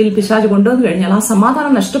സ്ഥിതിയിൽ പിശാച് കൊണ്ടുവന്നു കഴിഞ്ഞാൽ, ആ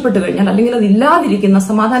സമാധാനം നഷ്ടപ്പെട്ടു കഴിഞ്ഞാൽ, അല്ലെങ്കിൽ അത് ഇല്ലാതിരിക്കുന്ന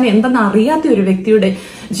സമാധാനം എന്തെന്ന് അറിയാത്ത ഒരു വ്യക്തിയുടെ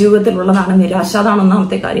ജീവിതത്തിലുള്ളതാണ് നിരാശ. അതാണ്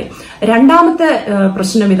ഒന്നാമത്തെ കാര്യം. രണ്ടാമത്തെ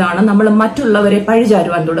പ്രശ്നം ഇതാണ്, നമ്മൾ മറ്റുള്ളവരെ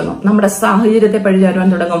പഴിചാരുവാൻ തുടങ്ങും, നമ്മുടെ സാഹചര്യത്തെ പഴിചാരുവാൻ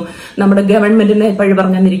തുടങ്ങും, നമ്മുടെ ഗവൺമെന്റിനെ പഴി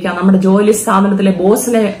പറഞ്ഞെന്നിരിക്കാം, നമ്മുടെ ജോലി സ്ഥാപനത്തിലെ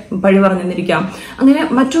ബോസിനെ പഴി പറഞ്ഞെന്നിരിക്കാം. അങ്ങനെ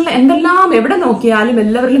മറ്റുള്ള എന്തെല്ലാം, എവിടെ നോക്കിയാലും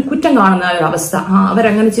എല്ലാവരിലും കുറ്റം കാണുന്ന ഒരു അവസ്ഥ.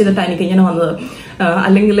 അവരങ്ങനെ ചെയ്തിട്ടാണ് എനിക്ക് ഇങ്ങനെ വന്നത്,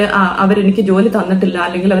 അല്ലെങ്കിൽ അവരെനിക്ക് ജോലി തന്നിട്ടില്ല,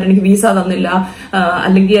 അല്ലെങ്കിൽ അവരെനിക്ക് വിസ തന്നില്ല,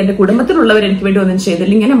 അല്ലെങ്കിൽ എന്റെ കുടുംബത്തിലുള്ളവർ എനിക്ക് വേണ്ടി ഒന്നും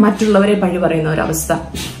ചെയ്തില്ല. ഇങ്ങനെ മറ്റുള്ളവരെ പഴി പറയുന്ന ഒരവസ്ഥ.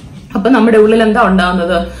 അപ്പൊ നമ്മുടെ ഉള്ളിൽ എന്താ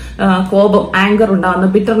ഉണ്ടാകുന്നത്? കോപം, ആങ്കർ ഉണ്ടാകുന്നു,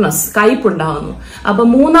 ബിറ്റർനെസ്, കയ്പ് ഉണ്ടാകുന്നു. അപ്പൊ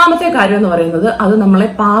മൂന്നാമത്തെ കാര്യം എന്ന് പറയുന്നത്, അത് നമ്മളെ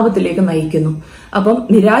പാപത്തിലേക്ക് നയിക്കുന്നു. അപ്പം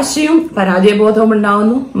നിരാശയും പരാജയബോധവും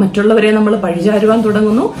ഉണ്ടാകുന്നു, മറ്റുള്ളവരെ നമ്മൾ പഴിചാരുവാൻ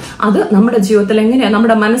തുടങ്ങുന്നു. അത് നമ്മുടെ ജീവിതത്തിൽ എങ്ങനെയാ,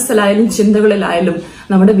 നമ്മുടെ മനസ്സിലായാലും ചിന്തകളിലായാലും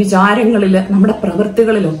നമ്മുടെ വിചാരങ്ങളില്, നമ്മുടെ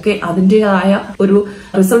പ്രവൃത്തികളിലൊക്കെ അതിന്റേതായ ഒരു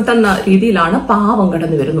റിസൾട്ട് എന്ന രീതിയിലാണ് പാപം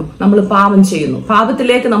കടന്നു വരുന്നു. നമ്മൾ പാപം ചെയ്യുന്നു,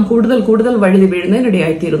 പാപത്തിലേക്ക് നാം കൂടുതൽ കൂടുതൽ വഴുതി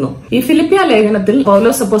വീഴുന്നതിനിടയായിത്തീരുന്നു. ഈ ഫിലിപ്പിയ ലേഖനത്തിൽ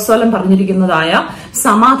പൗലോസ് അപ്പോസ്തലൻ പറഞ്ഞിരിക്കുന്നതായ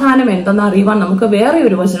സമാധാനം എന്തെന്ന് അറിയുവാൻ നമുക്ക് വേറെ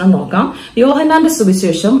ഒരു വചനം നോക്കാം. യോഹന്നാന്റെ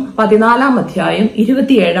സുവിശേഷം 14 അധ്യായം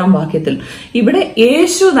 27 വാക്യത്തിൽ ഇവിടെ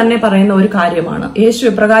യേശു തന്നെ പറയുന്ന ഒരു കാര്യമാണ്. യേശു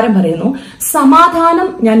എപ്രകാരം പറയുന്നു, സമാധാനം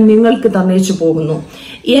ഞാൻ നിങ്ങൾക്ക് തന്നേച്ചു പോകുന്നു,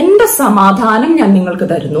 എന്റെ സമാധാനം ഞാൻ നിങ്ങൾക്ക്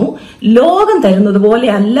തരുന്നു, ലോകം തരുന്നത്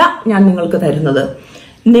പോലെയല്ല ഞാൻ നിങ്ങൾക്ക് തരുന്നത്.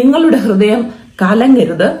 നിങ്ങളുടെ ഹൃദയം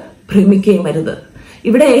കലങ്ങരുത്, ഭ്രമിക്കുകയും അരുത്.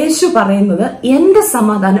 ഇവിടെ യേശു പറയുന്നത് എന്റെ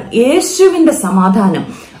സമാധാനം, യേശുവിന്റെ സമാധാനം,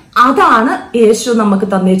 അതാണ് യേശു നമുക്ക്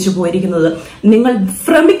തന്നേച്ചു പോയിരിക്കുന്നത്. നിങ്ങൾ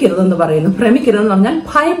ഭ്രമിക്കരുതെന്ന് പറയുന്നു. ഭ്രമിക്കരുതെന്ന് പറഞ്ഞാൽ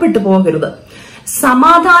ഭയപ്പെട്ടു പോകരുത്.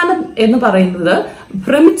 സമാധാനം എന്ന് പറയുന്നത്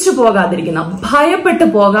ഭ്രമിച്ചു പോകാതിരിക്കുന്ന, ഭയപ്പെട്ടു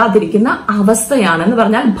പോകാതിരിക്കുന്ന അവസ്ഥയാണ്. എന്ന്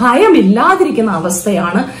പറഞ്ഞാൽ ഭയമില്ലാതിരിക്കുന്ന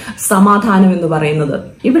അവസ്ഥയാണ് സമാധാനം എന്ന് പറയുന്നത്.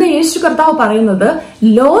 ഇവിടെ യേശു കർത്താവ് പറയുന്നത്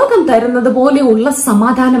ലോകം തരുന്നത് പോലെയുള്ള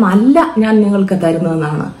സമാധാനം അല്ല ഞാൻ നിങ്ങൾക്ക്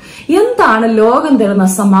തരുന്നതെന്നാണ്. എന്താണ് ലോകം തരുന്ന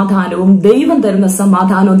സമാധാനവും ദൈവം തരുന്ന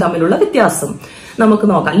സമാധാനവും തമ്മിലുള്ള വ്യത്യാസം നമുക്ക്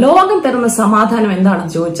നോക്കാം. ലോകം തരുന്ന സമാധാനം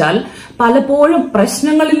എന്താണെന്ന് ചോദിച്ചാൽ പലപ്പോഴും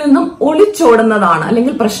പ്രശ്നങ്ങളിൽ നിന്നും ഒളിച്ചോടുന്നതാണ്,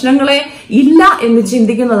 അല്ലെങ്കിൽ പ്രശ്നങ്ങളെ ഇല്ല എന്ന്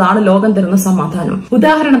ചിന്തിക്കുന്നതാണ് ലോകം തരുന്ന സമാധാനം.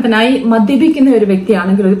 ഉദാഹരണത്തിനായി മദ്യപിക്കുന്ന ഒരു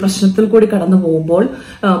വ്യക്തിയാണെങ്കിൽ ഒരു പ്രശ്നത്തിൽ കൂടി കടന്നു പോകുമ്പോൾ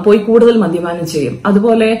പോയി കൂടുതൽ മദ്യപാനം ചെയ്യും.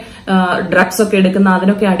 അതുപോലെ ഡ്രഗ്സ് ഒക്കെ എടുക്കുന്ന,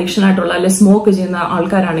 അതിനൊക്കെ അഡിക്ഷൻ ആയിട്ടുള്ള അല്ലെങ്കിൽ സ്മോക്ക് ചെയ്യുന്ന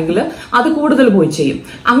ആൾക്കാരാണെങ്കിൽ അത് കൂടുതൽ പോയി ചെയ്യും.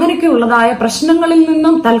 അങ്ങനെയൊക്കെ ഉള്ളതായ പ്രശ്നങ്ങളിൽ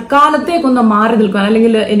നിന്നും തൽക്കാലത്തേക്കൊന്ന് മാറി നിൽക്കാൻ,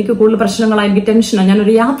 അല്ലെങ്കിൽ എനിക്ക് കൂടുതൽ പ്രശ്നങ്ങളാണ്, എനിക്ക് ടെൻഷനാണ്,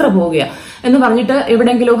 ഞാനൊരു യാത്ര പോവുകയാണ് എന്ന് പറഞ്ഞിട്ട്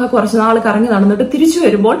എവിടെയെങ്കിലുമൊക്കെ കുറച്ച് നാൾ കറങ്ങി നടന്നിട്ട് തിരിച്ചു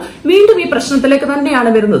വരുമ്പോൾ വീണ്ടും ഈ പ്രശ്നത്തിലേക്ക് തന്നെയാണ്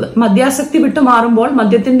വരുന്നത്. മദ്യാസക്തി വിട്ടുമാറുമ്പോൾ,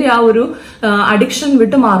 മദ്യത്തിന്റെ ആ ഒരു അഡിക്ഷൻ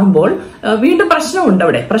വിട്ടുമാറുമ്പോൾ വീണ്ടും പ്രശ്നമുണ്ട്.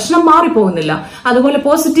 അവിടെ പ്രശ്നം മാറിപ്പോകുന്നില്ല. അതുപോലെ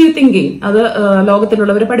പോസിറ്റീവ് തിങ്കിങ്, അത്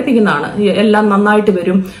ലോകത്തിലുള്ളവരെ പഠിപ്പിക്കുന്നതാണ്. എല്ലാം നന്നായിട്ട്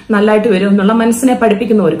വരും, നല്ലതായിട്ട് വരും എന്നുള്ള മനസ്സിനെ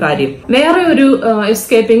പഠിപ്പിക്കുന്ന ഒരു കാര്യം. വേറെ ഒരു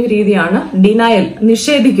എസ്കേപ്പിംഗ് രീതിയാണ് ഡിനയൽ,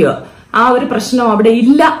 നിഷേധിക്കുക. ആ ഒരു പ്രശ്നം അവിടെ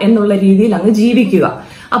ഇല്ല എന്നുള്ള രീതിയിൽ അങ്ങ് ജീവിക്കുക.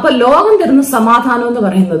 അപ്പൊ ലോകം തരുന്ന സമാധാനം എന്ന്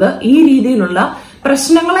പറയുന്നത് ഈ രീതിയിലുള്ള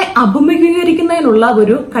പ്രശ്നങ്ങളെ അഭിമുഖീകരിക്കുന്നതിനുള്ള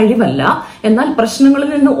ഒരു കഴിവല്ല, എന്നാൽ പ്രശ്നങ്ങളിൽ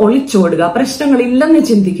നിന്ന് ഒളിച്ചോടുക, പ്രശ്നങ്ങളില്ലെന്ന്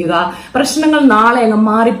ചിന്തിക്കുക, പ്രശ്നങ്ങൾ നാളെ അങ്ങ്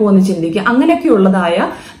മാറിപ്പോന്ന് ചിന്തിക്കുക, അങ്ങനെയൊക്കെയുള്ളതായ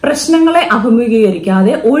പ്രശ്നങ്ങളെ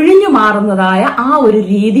അഭിമുഖീകരിക്കാതെ ഒഴിഞ്ഞു മാറുന്നതായ ആ ഒരു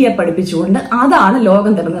രീതിയെ പഠിപ്പിച്ചുകൊണ്ട് അതാണ്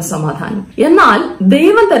ലോകം തരുന്ന സമാധാനം. എന്നാൽ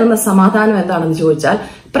ദൈവം തരുന്ന സമാധാനം എന്താണെന്ന് ചോദിച്ചാൽ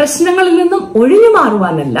പ്രശ്നങ്ങളിൽ നിന്നും ഒഴിഞ്ഞു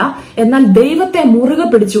മാറുവാനല്ല, എന്നാൽ ദൈവത്തെ മുറുകെ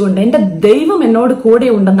പിടിച്ചുകൊണ്ട് എന്റെ ദൈവം എന്നോട് കൂടെ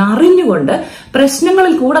ഉണ്ടെന്ന് അറിഞ്ഞുകൊണ്ട്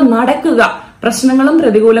പ്രശ്നങ്ങളിൽ കൂടെ നടക്കുക. പ്രശ്നങ്ങളും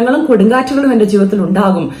പ്രതികൂലങ്ങളും കൊടുങ്കാറ്റുകളും എന്റെ ജീവിതത്തിൽ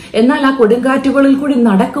ഉണ്ടാകും. എന്നാൽ ആ കൊടുങ്കാറ്റുകളിൽ കൂടി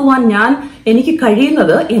നടക്കുവാൻ എനിക്ക്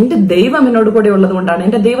കഴിയുന്നത് എന്റെ ദൈവം എന്നോട് കൂടെ ഉള്ളത് കൊണ്ടാണ്.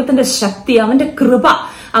 എന്റെ ദൈവത്തിന്റെ ശക്തി, അവന്റെ കൃപ,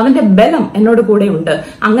 അവന്റെ ബലം എന്നോട് കൂടെ ഉണ്ട്.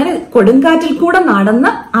 അങ്ങനെ കൊടുങ്കാറ്റിൽ കൂടെ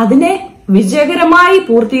നടന്ന് അതിനെ വിജയകരമായി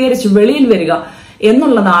പൂർത്തീകരിച്ച് വെളിയിൽ വരിക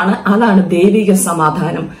എന്നുള്ളതാണ്, അതാണ് ദൈവിക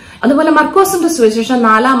സമാധാനം. അതുപോലെ മർക്കോസിന്റെ സുവിശേഷം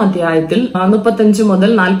 4 അധ്യായത്തിൽ 35 മുതൽ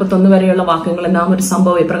 41 വരെയുള്ള വാക്യങ്ങളിൽ നാം ഒരു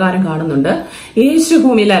സംഭവം ഇപ്രകാരം കാണുന്നുണ്ട്. യേശു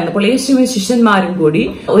ഭൂമിയിലായിരുന്നപ്പോൾ യേശുവും ശിഷ്യന്മാരും കൂടി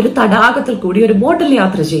ഒരു തടാകത്തിൽ കൂടി ഒരു ബോട്ടിൽ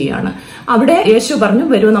യാത്ര ചെയ്യുകയാണ്. അവിടെ യേശു പറഞ്ഞു,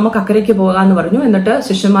 വരൂ നമുക്ക് അക്കരയ്ക്ക് പോകാന്ന് പറഞ്ഞു. എന്നിട്ട്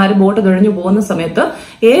ശിഷ്യന്മാര് ബോട്ട് തുഴഞ്ഞു പോകുന്ന സമയത്ത്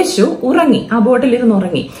യേശു ഉറങ്ങി, ആ ബോട്ടിൽ ഇരുന്ന്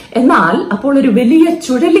ഉറങ്ങി. എന്നാൽ അപ്പോൾ ഒരു വലിയ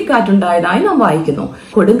ചുഴലിക്കാറ്റുണ്ടായതായി നാം വായിക്കുന്നു.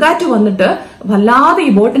 കൊടുങ്കാറ്റ് വന്നിട്ട് വല്ലാതെ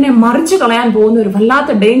ഈ ബോട്ടിനെ മറിച്ചു കളയാൻ പോകുന്ന ഒരു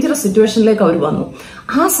വല്ലാത്ത ഡേഞ്ചറസ് സിറ്റുവേഷനിലേക്ക് അവർ വന്നു.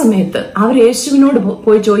 ആ സമയത്ത് അവർ യേശുവിനോട്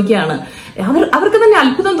പോയി ചോദിക്കുകയാണ്. അവർക്ക് തന്നെ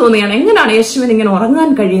അത്ഭുതം തോന്നുകയാണ്, എങ്ങനെയാണ് യേശുവിന് ഇങ്ങനെ ഉറങ്ങാൻ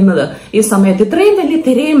കഴിയുന്നത് ഈ സമയത്ത്? ഇത്രയും വലിയ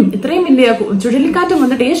തിരയും ഇത്രയും വലിയ ചുഴലിക്കാറ്റും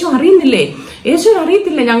വന്നിട്ട് യേശു അറിയുന്നില്ലേ? യേശുവിന്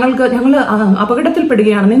അറിയത്തില്ലേ ഞങ്ങൾ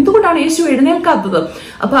അപകടത്തിൽപ്പെടുകയാണെന്ന്? എന്തുകൊണ്ടാണ് യേശു എഴുന്നേൽക്കാത്തത്?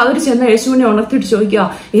 അപ്പൊ അവർ ചെന്ന് യേശുവിനെ ഉണർത്തിയിട്ട് ചോദിക്കുക,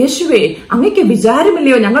 യേശുവേ അങ്ങയ്ക്ക്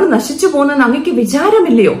വിചാരമില്ലയോ? ഞങ്ങൾ നശിച്ചു പോകുന്നതെന്ന് അങ്ങയ്ക്ക്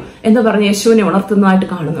വിചാരമില്ലയോ എന്ന് പറഞ്ഞ് യേശുവിനെ ഉണർത്തുന്നതായിട്ട്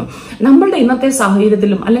കാണുന്നു. നമ്മളുടെ ഇന്നത്തെ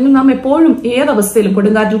സാഹചര്യത്തിലും, അല്ലെങ്കിൽ നാം എപ്പോഴും ഏതവസ്ഥയിലും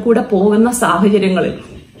കൊടുങ്കാറ്റിൽ കൂടെ പോകുന്ന സാഹചര്യങ്ങളിൽ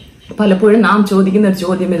പലപ്പോഴും നാം ചോദിക്കുന്ന ഒരു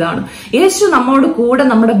ചോദ്യം ഇതാണ്: യേശു നമ്മോട് കൂടെ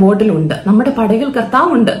നമ്മുടെ ബോട്ടിലുണ്ട്, നമ്മുടെ പടകിൽ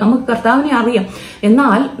കർത്താവുണ്ട്, നമുക്ക് കർത്താവിനെ അറിയാം.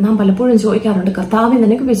 എന്നാൽ നാം പലപ്പോഴും ചോദിക്കാറുണ്ട്, കർത്താവെ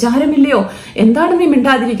നിനക്ക് വിചാരമില്ലയോ? എന്താണ് നീ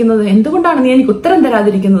മിണ്ടാതിരിക്കുന്നത്? എന്തുകൊണ്ടാണ് നീ എനിക്ക് ഉത്തരം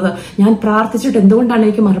തരാതിരിക്കുന്നത്? ഞാൻ പ്രാർത്ഥിച്ചിട്ട് എന്തുകൊണ്ടാണ്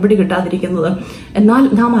എനിക്ക് മറുപടി കിട്ടാതിരിക്കുന്നത്? എന്നാൽ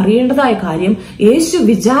നാം അറിയേണ്ടതായ കാര്യം, യേശു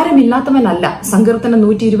വിചാരമില്ലാത്തവനല്ല. സങ്കീർത്തനം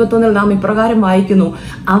 121 നാം ഇപ്രകാരം വായിക്കുന്നു,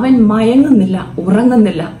 അവൻ മയങ്ങുന്നില്ല,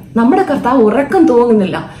 ഉറങ്ങുന്നില്ല. നമ്മുടെ കർത്താവ് ഉറക്കം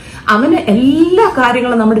തൂങ്ങുന്നില്ല. അവന് എല്ലാ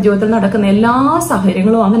കാര്യങ്ങളും, നമ്മുടെ ജീവിതത്തിൽ നടക്കുന്ന എല്ലാ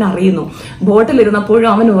സാഹചര്യങ്ങളും അവൻ അറിയുന്നു. ബോട്ടിലിരുന്നപ്പോഴും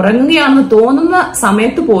അവൻ ഉറങ്ങുകയാണെന്ന് തോന്നുന്ന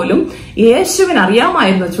സമയത്ത് പോലും യേശുവിന്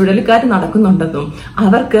അറിയാമായിരുന്നു ചുഴലിക്കാറ്റ് നടക്കുന്നുണ്ടെന്നും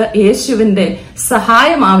അവർക്ക് യേശുവിന്റെ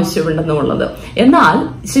സഹായം ആവശ്യമുണ്ടെന്നുള്ളത്. എന്നാൽ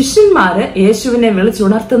ശിഷ്യന്മാര് യേശുവിനെ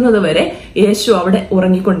വിളിച്ചുണർത്തുന്നത് വരെ യേശു അവിടെ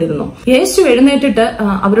ഉറങ്ങിക്കൊണ്ടിരുന്നു. യേശു എഴുന്നേറ്റിട്ട്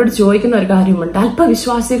അവരോട് ചോദിക്കുന്ന ഒരു കാര്യമുണ്ട്,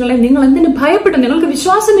 അല്പവിശ്വാസികളെ നിങ്ങൾ എന്തിനു ഭയപ്പെട്ടു? നിങ്ങൾക്ക്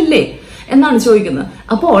വിശ്വാസമില്ലേ എന്നാണ് ചോദിക്കുന്നത്.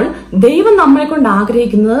 അപ്പോൾ ദൈവം നമ്മളെ കൊണ്ട്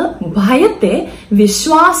ആഗ്രഹിക്കുന്നത് ഭയത്തെ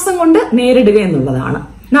വിശ്വാസം കൊണ്ട് നേരിടുക എന്നുള്ളതാണ്.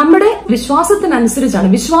 നമ്മുടെ വിശ്വാസത്തിനനുസരിച്ചാണ്.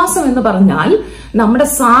 വിശ്വാസം എന്ന് പറഞ്ഞാൽ നമ്മുടെ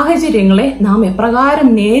സാഹചര്യങ്ങളെ നാം എപ്രകാരം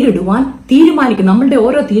നേരിടുവാൻ തീരുമാനിക്കും. നമ്മളുടെ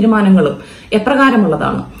ഓരോ തീരുമാനങ്ങളും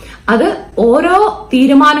എപ്രകാരമുള്ളതാണ്. അത് ഓരോ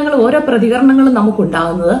തീരുമാനങ്ങളും ഓരോ പ്രതികരണങ്ങളും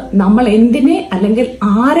നമുക്കുണ്ടാകുന്നത് നമ്മൾ എന്തിനെ അല്ലെങ്കിൽ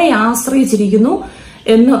ആരെ ആശ്രയിച്ചിരിക്കുന്നു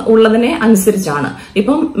എന്ന് ഉള്ളതിനെ അനുസരിച്ചാണ്.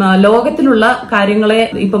 ഇപ്പം ലോകത്തിലുള്ള കാര്യങ്ങളെ,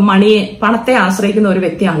 ഇപ്പം പണത്തെ ആശ്രയിക്കുന്ന ഒരു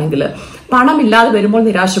വ്യക്തിയാണെങ്കിൽ പണമില്ലാതെ വരുമ്പോൾ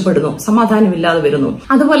നിരാശപ്പെടുന്നു, സമാധാനമില്ലാതെ വരുന്നു.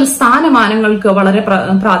 അതുപോലെ സ്ഥാനമാനങ്ങൾക്ക് വളരെ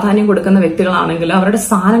പ്രാധാന്യം കൊടുക്കുന്ന വ്യക്തികളാണെങ്കിൽ അവരുടെ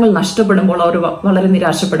സ്ഥാനങ്ങൾ നഷ്ടപ്പെടുമ്പോൾ അവർ വളരെ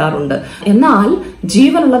നിരാശപ്പെടാറുണ്ട്. എന്നാൽ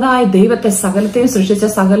ജീവനുള്ളതായ ദൈവത്തെ, സകലത്തെയും സൃഷ്ടിച്ച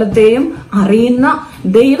സകലത്തെയും അറിയുന്ന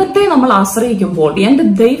ദൈവത്തെ നമ്മൾ ആശ്രയിക്കുമ്പോൾ എന്റെ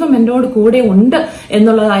ദൈവം എന്നോട് കൂടെ ഉണ്ട്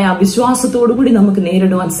എന്നുള്ളതായ ആ വിശ്വാസത്തോടു കൂടി നമുക്ക്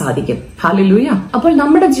നേരിടുവാൻ സാധിക്കും. ഹല്ലേലൂയ. അപ്പോൾ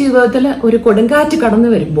നമ്മുടെ ജീവിതത്തിൽ ഒരു കൊടുങ്കാറ്റ് കടന്നു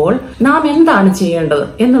വരുമ്പോൾ നാം എന്താണ് ചെയ്യേണ്ടത്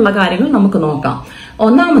എന്നുള്ള കാര്യങ്ങൾ നമുക്ക് നോക്കാം.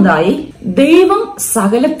 ഒന്നാമതായി, ദൈവം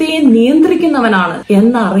സകലത്തെയും നിയന്ത്രിക്കുന്നവനാണ്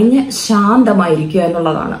എന്നറിഞ്ഞ് ശാന്തമായിരിക്കുക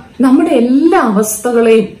എന്നുള്ളതാണ്. നമ്മുടെ എല്ലാ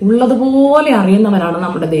അവസ്ഥകളെയും ഉള്ളതുപോലെ അറിയുന്നവനാണ്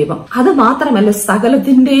നമ്മുടെ ദൈവം. അത് മാത്രമല്ല,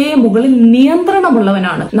 സകലത്തിന്റെ മുകളിൽ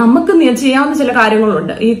നിയന്ത്രണമുള്ളവനാണ്. നമുക്ക് ചെയ്യാവുന്ന ചില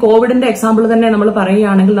കാര്യങ്ങളുണ്ട്. ഈ കോവിഡിന്റെ എക്സാമ്പിൾ തന്നെ നമ്മൾ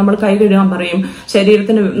പറയുകയാണെങ്കിൽ, നമ്മൾ കൈ കഴുകാൻ പറയും,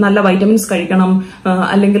 ശരീരത്തിന് നല്ല വൈറ്റമിൻസ് കഴിക്കണം,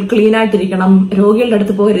 അല്ലെങ്കിൽ ക്ലീൻ ആയിട്ടിരിക്കണം, രോഗികളുടെ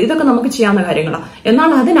അടുത്ത് പോകരുത്. ഇതൊക്കെ നമുക്ക് ചെയ്യാവുന്ന കാര്യങ്ങളാണ്.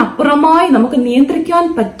 എന്നാൽ അതിനപ്പുറമായി നമുക്ക് നിയന്ത്രിക്കാൻ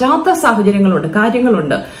പറ്റാത്ത സാഹചര്യങ്ങളുണ്ട്,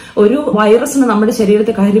 കാര്യങ്ങളുണ്ട്. ഒരു വൈറസിന് നമ്മുടെ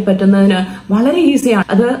ശരീരത്തെ കയറി പറ്റുന്നതിന് വളരെ ഈസിയാണ്.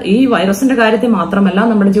 അത് ഈ വൈറസിന്റെ കാര്യത്തിൽ മാത്രമല്ല,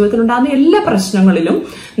 നമ്മുടെ ജീവിതത്തിൽ ഉണ്ടാകുന്ന എല്ലാ പ്രശ്നങ്ങളിലും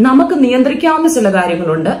നമുക്ക് നിയന്ത്രിക്കാവുന്ന ചില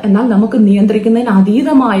കാര്യങ്ങളുണ്ട്. എന്നാൽ നമുക്ക് നിയന്ത്രിക്കുന്നതിന്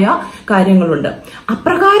അതീതമായ കാര്യങ്ങളുണ്ട്.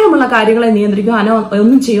 അപ്രകാരമുള്ള കാര്യങ്ങളെ നിയന്ത്രിക്കുവാനോ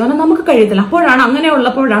ഒന്നും ചെയ്യുവാനോ നമുക്ക് കഴിയത്തില്ല. അപ്പോഴാണ്,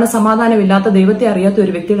 അങ്ങനെയുള്ളപ്പോഴാണ് സമാധാനമില്ലാത്ത, ദൈവത്തെ അറിയാത്ത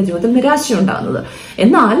ഒരു വ്യക്തിയുടെ ജീവിതത്തിൽ നിരാശയുണ്ടാകുന്നത്.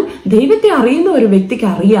 എന്നാൽ ദൈവത്തെ അറിയുന്ന ഒരു വ്യക്തിക്ക്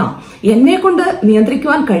അറിയാം, എന്നെ കൊണ്ട്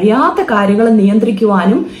നിയന്ത്രിക്കുവാൻ കഴിയാത്ത കാര്യങ്ങൾ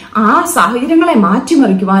നിയന്ത്രിക്കുവാനും ആ സാഹചര്യങ്ങളെ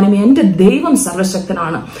മാറ്റിമറിക്കുവാനും എന്റെ ദൈവം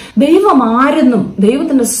സർവശക്തനാണ്. ദൈവം ആരെന്നും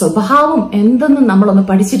ദൈവത്തിന്റെ സ്വഭാവം എന്തെന്നും നമ്മളൊന്ന്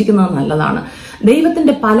പഠിച്ചിരിക്കുന്നത് നല്ലതാണ്.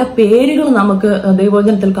 ദൈവത്തിന്റെ പല പേരുകൾ നമുക്ക്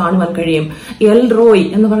ദൈവവചനത്തിൽ കാണുവാൻ കഴിയും. എൽ റോയ്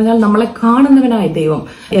എന്ന് പറഞ്ഞാൽ നമ്മളെ കാണുന്നവനായ ദൈവം.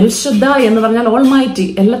 എൽ ഷദ്ദ എന്ന് പറഞ്ഞാൽ ഓൾമൈറ്റി,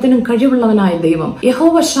 എല്ലാത്തിനും കഴിവുള്ളവനായ ദൈവം.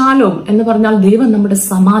 യഹോവ ഷാലോം എന്ന് പറഞ്ഞാൽ ദൈവം നമ്മുടെ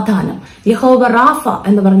സമാധാനം. യഹോവ റാഫ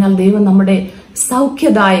എന്ന് പറഞ്ഞാൽ ദൈവം നമ്മുടെ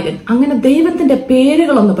സൗഖ്യദായകൻ. അങ്ങനെ ദൈവത്തിന്റെ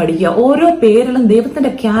പേരുകളൊന്ന് പഠിക്കുക. ഓരോ പേരിലും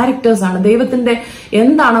ദൈവത്തിന്റെ ക്യാരക്ടേഴ്സ് ആണ്, ദൈവത്തിന്റെ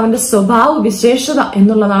എന്താണ് അവന്റെ സ്വഭാവ വിശേഷത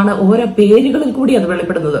എന്നുള്ളതാണ് ഓരോ പേരുകളിൽ കൂടി അത്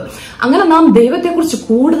വെളിപ്പെടുന്നത്. അങ്ങനെ നാം ദൈവത്തെക്കുറിച്ച്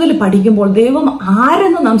കൂടുതൽ പഠിക്കുമ്പോൾ, ദൈവം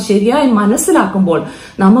ആരെന്ന് നാം ശരിയായി മനസ്സിലാക്കുമ്പോൾ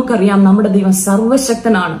നമുക്കറിയാം നമ്മുടെ ദൈവം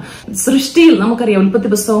സർവശക്തനാണ്. സൃഷ്ടിയിൽ നമുക്കറിയാം,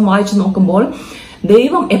 ഉൽപ്പത്തി പുസ്തകം വായിച്ചു നോക്കുമ്പോൾ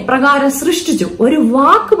ദൈവം എപ്രകാരം സൃഷ്ടിച്ചു. ഒരു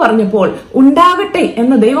വാക്ക് പറഞ്ഞപ്പോൾ ഉണ്ടാകട്ടെ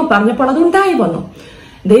എന്ന് ദൈവം പറഞ്ഞപ്പോൾ അത് ഉണ്ടായി വന്നു.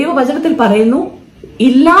 ദൈവവചനത്തിൽ പറയുന്നു,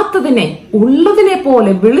 ഇല്ലാത്തതിനെ ഉള്ളതിനെ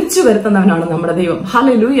പോലെ വിളിച്ചു വരുത്തുന്നവനാണ് നമ്മുടെ ദൈവം.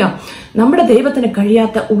 ഹല്ലേലൂയ. നമ്മുടെ ദൈവത്തിന്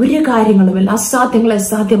കഴിയാത്ത ഒരു കാര്യങ്ങളുമില്ല. അസാധ്യങ്ങളെ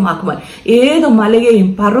സാധ്യമാക്കുവാൻ, ഏത് മലയെയും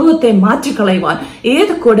പർവ്വതത്തെ മാറ്റിക്കളയുവാൻ,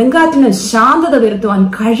 ഏത് കൊടുങ്കാറ്റിന് ശാന്തത വരുത്തുവാൻ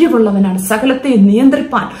കഴിവുള്ളവനാണ്. സകലത്തെ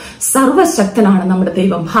നിയന്ത്രിപ്പാൻ സർവശക്തനാണ് നമ്മുടെ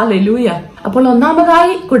ദൈവം. ഹല്ലേലൂയ. അപ്പോൾ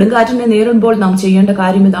ഒന്നാമതായി, കൊടുങ്കാറ്റിനെ നേരിടുമ്പോൾ നാം ചെയ്യേണ്ട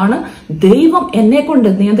കാര്യം ഇതാണ്: ദൈവം എന്നെ കൊണ്ട്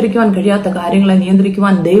നിയന്ത്രിക്കുവാൻ കഴിയാത്ത കാര്യങ്ങളെ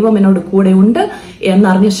നിയന്ത്രിക്കുവാൻ ദൈവം എന്നോട് കൂടെ ഉണ്ട്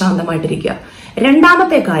എന്നറിഞ്ഞ് ശാന്തമായിട്ടിരിക്കുക.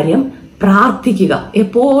 രണ്ടാമത്തെ കാര്യം, പ്രാർത്ഥിക്കുക.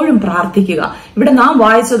 എപ്പോഴും പ്രാർത്ഥിക്കുക. ഇവിടെ നാം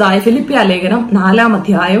വായിച്ചതായ ഫിലിപ്പിയ ലേഖനം 4-ാം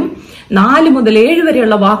അധ്യായം 4 മുതൽ 7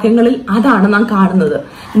 വരെയുള്ള വാക്യങ്ങളിൽ അതാണ് നാം കാണുന്നത്.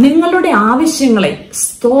 നിങ്ങളുടെ ആവശ്യങ്ങളെ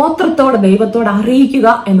സ്തോത്രത്തോടെ ദൈവത്തോട് അറിയിക്കുക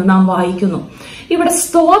എന്ന് നാം വായിക്കുന്നു. ഇവിടെ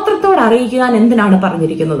സ്തോത്രത്തോട് അറിയിക്കാൻ എന്തിനാണ്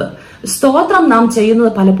പറഞ്ഞിരിക്കുന്നത്? സ്തോത്രം നാം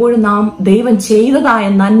ചെയ്യുന്നത് പലപ്പോഴും നാം ദൈവം ചെയ്തതായ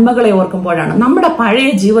നന്മകളെ ഓർക്കുമ്പോഴാണ്. നമ്മുടെ പഴയ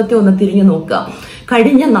ജീവിതത്തെ ഒന്ന് തിരിഞ്ഞു നോക്കുക.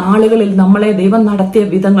 കഴിഞ്ഞ നാളുകളിൽ നമ്മളെ ദൈവം നടത്തിയ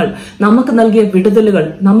വിധങ്ങൾ, നമുക്ക് നൽകിയ വിടുതലുകൾ,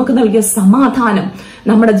 നമുക്ക് നൽകിയ സമാധാനം,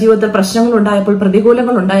 നമ്മുടെ ജീവിതത്തിൽ പ്രശ്നങ്ങൾ ഉണ്ടായപ്പോൾ,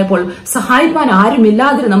 പ്രതികൂലങ്ങൾ ഉണ്ടായപ്പോൾ സഹായിക്കാൻ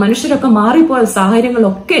ആരുമില്ലാതിരുന്ന, മനുഷ്യരൊക്കെ മാറിപ്പോയ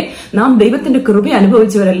സാഹചര്യങ്ങളൊക്കെ നാം ദൈവത്തിന്റെ കൃപ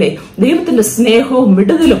അനുഭവിച്ചവരല്ലേ? ദൈവത്തിന്റെ സ്നേഹവും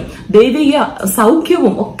വിടുതലും ദൈവിക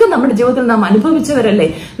സൗഖ്യവും ഒക്കെ നമ്മുടെ ജീവിതത്തിൽ നാം അനുഭവിച്ചവരല്ലേ?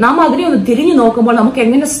 നാം അതിനെ ഒന്ന് തിരിഞ്ഞു നോക്കുമ്പോൾ നമുക്ക്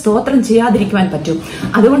എങ്ങനെ സ്തോത്രം ചെയ്യാതിരിക്കുവാൻ പറ്റും?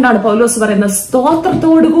 അതുകൊണ്ടാണ് പൗലോസ് പറയുന്നത്,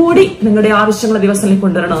 സ്തോത്രത്തോടുകൂടി നിങ്ങളുടെ ആവശ്യങ്ങളെ ദിവസങ്ങളിൽ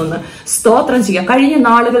കൊണ്ടുവരണമെന്ന്. സ്തോത്രം ചെയ്യുക. കഴിഞ്ഞ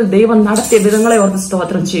നാളുകൾ ദൈവം നടത്തിയ വിധങ്ങളെ ഓർത്ത്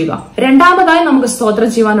സ്തോത്രം ചെയ്യുക. രണ്ടാമതായി നമുക്ക് സ്തോത്രം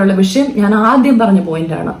ചെയ്യുവാനുള്ള വിഷയം ഞാൻ ആദ്യം പറഞ്ഞ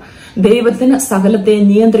പോയിന്റാണ്. ദൈവത്തിന് സകലത്തെ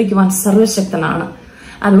നിയന്ത്രിക്കുവാൻ സർവശക്തനാണ്.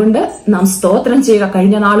 അതുകൊണ്ട് നാം സ്തോത്രം ചെയ്യുക.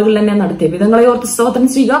 കഴിഞ്ഞ നാളുകളിൽ എന്നെ നടത്തിയ വിധങ്ങളെ ഓർത്ത് സ്തോത്രം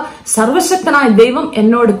ചെയ്യുക. സർവശക്തനായ ദൈവം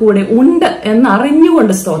എന്നോട് കൂടെ ഉണ്ട്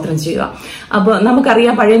എന്നറിഞ്ഞുകൊണ്ട് സ്തോത്രം ചെയ്യുക. അപ്പൊ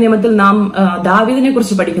നമുക്കറിയാം, പഴയ നിയമത്തിൽ നാം ദാവീദിനെ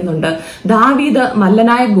കുറിച്ച് പഠിക്കുന്നുണ്ട്. ദാവീദ്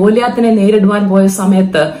മല്ലനായ ഗോലിയാത്തിനെ നേരിടുവാൻ പോയ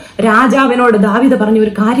സമയത്ത് രാജാവിനോട് ദാവീദ് പറഞ്ഞ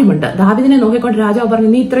ഒരു കാര്യമുണ്ട്. ദാവീദിനെ നോക്കിക്കൊണ്ട് രാജാവ്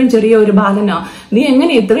പറഞ്ഞു, നീ ഇത്രയും ചെറിയ ഒരു ബാലനാ, നീ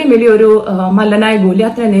എങ്ങനെ ഇത്രയും വലിയൊരു മല്ലനായ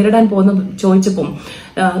ഗോലിയാത്തിനെ നേരിടാൻ പോകുന്നു ചോദിച്ചപ്പം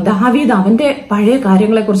ദാവീദ് അവന്റെ പഴയ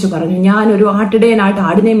കാര്യങ്ങളെ കുറിച്ച് പറഞ്ഞു. ഞാൻ ഒരു ആട്ടിടയനായിട്ട്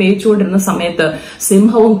ആടിനെ മേയിച്ചുകൊണ്ടിരുന്ന സമയത്ത്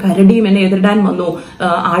സിംഹവും കരടിയും എന്നെ എതിരിടാൻ വന്നു,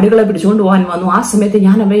 ആടുകളെ പിടിച്ചുകൊണ്ട് പോകാൻ വന്നു. ആ സമയത്ത്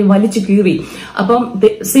ഞാൻ അവയെ വലിച്ചു കീറി. അപ്പം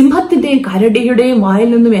സിംഹത്തിന്റെയും കരടിയുടെയും വായിൽ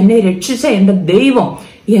നിന്നും എന്നെ രക്ഷിച്ച എന്റെ ദൈവം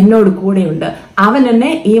എന്നോട് കൂടെയുണ്ട്. അവൻ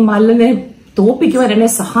എന്നെ ഈ മല്ലനെ തോപ്പിക്കുവാൻ എന്നെ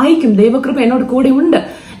സഹായിക്കും. ദൈവകൃപ എന്നോട് കൂടെ ഉണ്ട്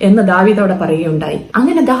എന്ന് ദാവീദ് അവിടെ പറയുകയുണ്ടായി.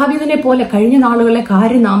 അങ്ങനെ ദാവീദിനെ പോലെ കഴിഞ്ഞ നാളുകളിലെ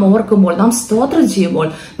കാര്യം നാം ഓർക്കുമ്പോൾ, നാം സ്തോത്രം ചെയ്യുമ്പോൾ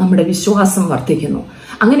നമ്മുടെ വിശ്വാസം വർദ്ധിക്കുന്നു.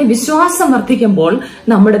 അങ്ങനെ വിശ്വാസം വർദ്ധിക്കുമ്പോൾ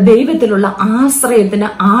നമ്മുടെ ദൈവത്തിലുള്ള ആശ്രയത്തിന്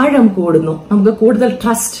ആഴം കൂടുന്നു. നമുക്ക് കൂടുതൽ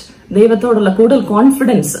ട്രസ്റ്റ്, ദൈവത്തോടുള്ള കൂടുതൽ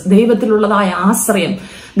കോൺഫിഡൻസ്, ദൈവത്തിലുള്ളതായ ആശ്രയം,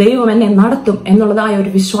 ദൈവം എന്നെ നടത്തും എന്നുള്ളതായ ഒരു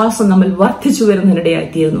വിശ്വാസം നമ്മൾ വർദ്ധിച്ചു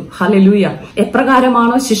വരുന്നതിനിടയായിത്തീരുന്നു. ഹല്ലേലൂയ.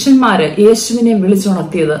 എപ്രകാരമാണോ ശിഷ്യന്മാര് യേശുവിനെ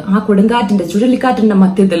വിളിച്ചുണർത്തിയത്, ആ കൊടുങ്കാറ്റിന്റെ ചുഴലിക്കാറ്റിന്റെ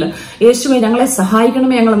മധ്യത്തിൽ യേശുവെ ഞങ്ങളെ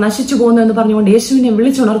സഹായിക്കണമേ, ഞങ്ങൾ നശിച്ചു പോകുന്നു എന്ന് പറഞ്ഞുകൊണ്ട് യേശുവിനെ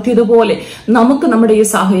വിളിച്ചുണർത്തിയതുപോലെ നമുക്ക് നമ്മുടെ ഈ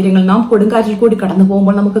സാഹചര്യങ്ങൾ, നാം കൊടുങ്കാറ്റിൽ കൂടി കടന്നു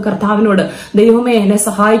പോകുമ്പോൾ നമുക്ക് കർത്താവിനോട് ദൈവമേ എന്നെ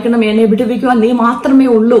സഹായിക്കണമേ, എന്നെ വിടുവിക്കുവാൻ നീ മാത്രമേ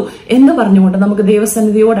ഉള്ളൂ എന്ന് പറഞ്ഞുകൊണ്ട് നമുക്ക്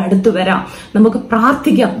ദൈവസന്നിധിയോട് അടുത്തു വരാം, നമുക്ക്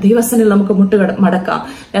പ്രാർത്ഥിക്കാം, ദൈവസന്നിധിയിൽ നമുക്ക് മടക്കാം.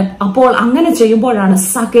 അപ്പോൾ അങ്ങനെ ചെയ്യുമ്പോഴാണ്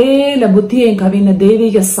സകല ബുദ്ധിയെയും കവിയുന്ന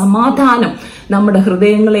ദൈവിക സമാധാനം നമ്മുടെ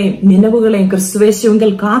ഹൃദയങ്ങളെയും നിലവുകളെയും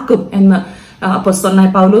ക്രിസ്തുവേശുവിൽ കാക്കും എന്ന് അപ്പോസ്തലനായ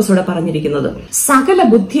പൗലോസ് ഇവിടെ പറഞ്ഞിരിക്കുന്നത്. സകല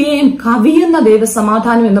ബുദ്ധിയെയും കവിയുന്ന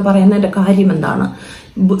ദൈവസമാധാനം എന്ന് പറയുന്നതിന്റെ കാര്യം എന്താണ്?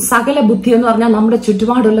 സകല ബുദ്ധി എന്ന് പറഞ്ഞാൽ നമ്മുടെ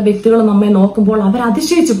ചുറ്റുപാടുള്ള വ്യക്തികൾ നമ്മെ നോക്കുമ്പോൾ അവർ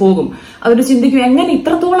അതിശയിച്ചു പോകും. അവർ ചിന്തിക്കും, എങ്ങനെ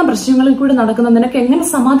ഇത്രത്തോളം പ്രശ്നങ്ങളിൽ കൂടി നടക്കുന്ന നിനക്ക് എങ്ങനെ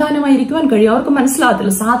സമാധാനമായിരിക്കുവാൻ കഴിയും? അവർക്ക്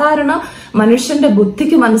മനസ്സിലാകത്തില്ല. സാധാരണ മനുഷ്യന്റെ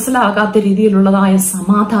ബുദ്ധിക്ക് മനസ്സിലാകാത്ത രീതിയിലുള്ളതായ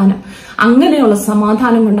സമാധാനം, അങ്ങനെയുള്ള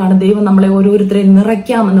സമാധാനം കൊണ്ടാണ് ദൈവം നമ്മളെ ഓരോരുത്തരെയും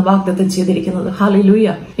നിറയ്ക്കാമെന്ന് വാഗ്ദത്തം ചെയ്തിരിക്കുന്നത്. ഹല്ലേലൂയ.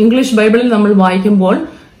 ഇംഗ്ലീഷ് ബൈബിളിൽ നമ്മൾ വായിക്കുമ്പോൾ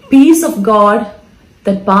piece of God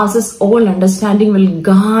that passes all understanding will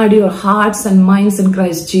guard your hearts and minds in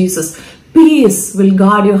Christ Jesus. Peace will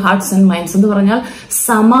guard your hearts and minds എന്ന് പറഞ്ഞാൽ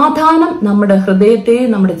സമാധാനം നമ്മുടെ ഹൃദയത്തെയും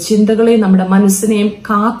നമ്മുടെ ചിന്തകളെയും നമ്മുടെ മനസ്സിനെയും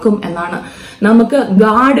കാക്കും എന്നാണ്. നമുക്ക്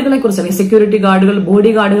ഗാർഡുകളെ കുറിച്ച്, സെക്യൂരിറ്റി ഗാർഡുകൾ,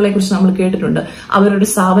 ബോഡി ഗാർഡുകളെ കുറിച്ച് നമ്മൾ കേട്ടിട്ടുണ്ട്. അവരുടെ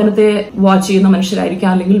സ്ഥാപനത്തെ വാച്ച് ചെയ്യുന്ന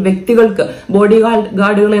മനുഷ്യരായിരിക്കാം, അല്ലെങ്കിൽ വ്യക്തികൾക്ക് ബോഡി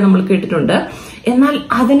ഗാർഡുകളെ നമ്മൾ കേട്ടിട്ടുണ്ട്. എന്നാൽ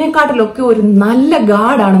അതിനെക്കാട്ടിലൊക്കെ ഒരു നല്ല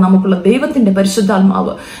ഗാർഡാണ് നമുക്കുള്ള ദൈവത്തിന്റെ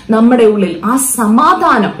പരിശുദ്ധാത്മാവ് നമ്മുടെ ഉള്ളിൽ. ആ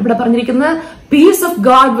സമാധാനം ഇവിടെ പറഞ്ഞിരിക്കുന്നത് piece of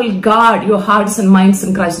God will guard your hearts and minds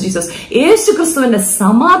in Christ Jesus. യേശു ക്രിസ്തുവിന്റെ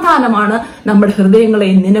സമാധാനമാണ് നമ്മുടെ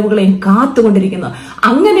ഹൃദയങ്ങളെയും നിലവുകളെയും കാത്തുകൊണ്ടിരിക്കുന്നത്.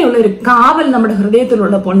 അങ്ങനെയുള്ള ഒരു കാവൽ നമ്മുടെ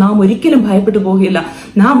ഹൃദയത്തിലുള്ളപ്പോൾ നാം ഒരിക്കലും ഭയപ്പെട്ടു പോകുകയില്ല,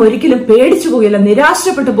 നാം ഒരിക്കലും പേടിച്ചു പോകുകയില്ല,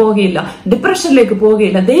 നിരാശപ്പെട്ടു പോകുകയില്ല, ഡിപ്രഷനിലേക്ക്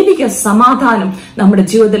പോകുകയില്ല. ദൈവിക സമാധാനം നമ്മുടെ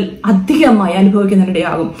ജീവിതത്തിൽ അധികമായി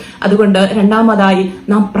അനുഭവിക്കുന്നതിനിടയാകും. അതുകൊണ്ട് രണ്ടാമതായി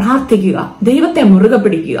നാം പ്രാർത്ഥിക്കുക, ദൈവത്തെ മുറുകെ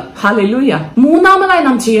പിടിക്കുക. ഹല്ലേലൂയ. മൂന്നാമതായി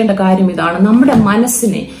നാം ചെയ്യേണ്ട കാര്യം ഇതാണ്: നമ്മുടെ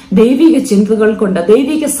മനസ്സിനെ ദൈവിക ചിന്തകൾ കൊണ്ട്,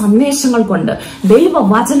 ദൈവിക സന്ദേശങ്ങൾ കൊണ്ട്,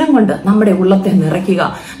 ദൈവവചനം കൊണ്ട് നമ്മുടെ ഉള്ളത്തെ നിറയ്ക്കുക.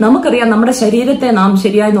 നമുക്കറിയാം, നമ്മുടെ ശരീരത്തെ നാം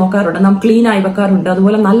ശരിയായി നോക്കാറുണ്ട്, നാം ക്ലീൻ ആയി വെക്കാറുണ്ട്,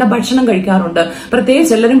 അതുപോലെ നല്ല ഭക്ഷണം കഴിക്കാറുണ്ട്.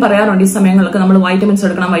 പ്രത്യേകിച്ച് എല്ലാവരും പറയാറുണ്ട് ഈ സമയങ്ങൾക്ക് നമ്മൾ വൈറ്റമിൻസ്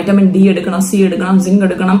എടുക്കണം, വൈറ്റമിൻ ഡി എടുക്കണം, സി എടുക്കണം, സിങ്ക്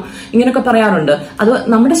എടുക്കണം, ഇങ്ങനെയൊക്കെ പറയാറുണ്ട്. അത്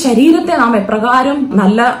നമ്മുടെ ശരീരത്തെ നാം എപ്രകാരം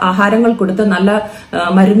നല്ല ആഹാരങ്ങൾ കൊടുത്ത് നല്ല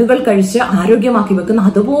മരുന്നുകൾ കഴിച്ച് ആരോഗ്യമാക്കി വെക്കുന്ന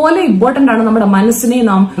അതുപോലെ ഇമ്പോർട്ടന്റ് ആണ് നമ്മുടെ മനസ്സിനെ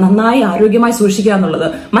നാം നന്നായി ആരോഗ്യമായി സൂക്ഷിക്കുക എന്നുള്ളത്.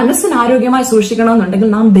 മനസ്സിന് ആരോഗ്യമായി സൂക്ഷിക്കണമെന്നുണ്ടെങ്കിൽ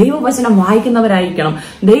നാം ദൈവവചനം വായിക്കുന്നവരായിരിക്കണം,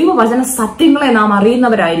 ദൈവവചന സത്യങ്ങളെ നാം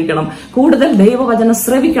അറിയുന്നവരായിരിക്കണം, കൂടുതൽ ദൈവവചനം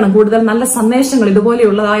ശ്രവിക്കണം, കൂടുതൽ നല്ല സന്ദേശങ്ങൾ,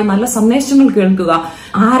 ഇതുപോലെയുള്ളതായ നല്ല സന്ദേശങ്ങൾ കേൾക്കുക.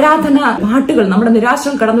 ആരാധന പാട്ടുകൾ, നമ്മുടെ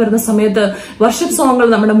നിരാശകൾ കടന്നു വരുന്ന സമയത്ത് വർഷിപ്പ് സോങ്ങുകൾ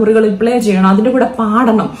നമ്മുടെ മുറികളിൽ പ്ലേ ചെയ്യണം, അതിന്റെ കൂടെ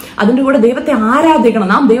പാടണം, അതിന്റെ കൂടെ ദൈവത്തെ ആരാധിക്കണം.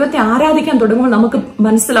 നാം ദൈവത്തെ ആരാധിക്കാൻ തുടങ്ങുമ്പോൾ നമുക്ക്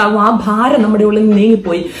മനസ്സിലാകും ആ ഭാരം നമ്മുടെ ഉള്ളിൽ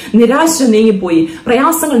നീങ്ങിപ്പോയി, നിരാശ നീങ്ങിപ്പോയി,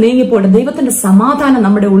 പ്രയാസങ്ങൾ നീങ്ങിപ്പോയിട്ട് ദൈവത്തിന്റെ സമാധാനം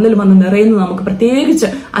നമ്മുടെ ഉള്ളിൽ വന്ന് നിറയുന്നത് നമുക്ക് പ്രത്യേകിച്ച്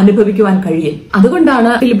അനുഭവിക്കുവാൻ കഴിയും.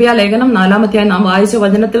 അതുകൊണ്ടാണ് ഫിലിപ്പിയ ലേഖനം 4-ാമധ്യായം നാം വായിച്ച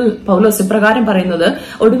വചനത്തിൽ പൗലോസ് ഇപ്രകാരം പറയുന്നത്: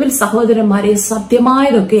 ഒടുവിൽ സഹോദരന്മാരെ,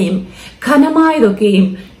 സത്യമായതൊക്കെയും ഘനമായതൊക്കെയും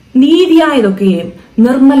നീതിയായതൊക്കെയും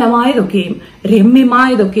നിർമ്മലമായതൊക്കെയും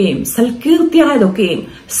രമ്യമായതൊക്കെയും സൽകീർത്തിയായതൊക്കെയും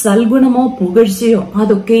സൽഗുണമോ പുകഴ്ചയോ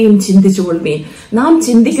അതൊക്കെയും ചിന്തിച്ചുകൊള്ളുവീൻ. നാം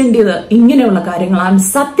ചിന്തിക്കേണ്ടത് ഇങ്ങനെയുള്ള കാര്യങ്ങളാണ്.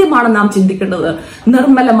 സത്യമാണ് നാം ചിന്തിക്കേണ്ടത്.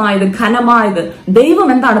 നിർമ്മലമായത്, ഘനമായത്, ദൈവം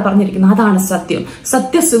എന്താണ് പറഞ്ഞിരിക്കുന്നത് അതാണ് സത്യം.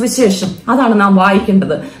 സത്യസുവിശേഷം അതാണ് നാം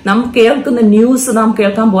വായിക്കേണ്ടത്. നാം കേൾക്കുന്ന ന്യൂസ്, നാം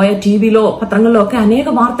കേൾക്കാൻ പോയ ടിവിയിലോ പത്രങ്ങളിലോ ഒക്കെ അനേക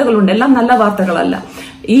വാർത്തകളുണ്ട്. എല്ലാം നല്ല വാർത്തകളല്ല.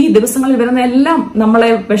 ഈ ദിവസങ്ങളിൽ വരുന്ന എല്ലാം നമ്മളെ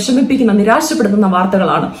വിഷമിപ്പിക്കുന്ന, നിരാശപ്പെടുത്തുന്ന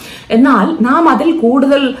വാർത്തകളാണ്. എന്നാൽ നാം അതിൽ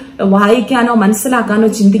കൂടുതൽ വായിക്കാനോ മനസ്സിലാക്കാനോ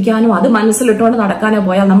ചിന്തിക്കാനോ അത് മനസ്സിലിട്ടുകൊണ്ട് നടക്കാനോ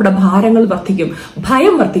പോയാൽ നമ്മുടെ ഭാരങ്ങൾ വർദ്ധിക്കും,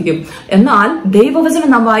 ഭയം വർദ്ധിക്കും. എന്നാൽ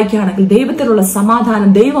ദൈവവചനം നാം വായിക്കുകയാണെങ്കിൽ ദൈവത്തിലുള്ള സമാധാനം,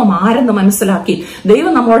 ദൈവം ആരെന്ന് മനസ്സിലാക്കി,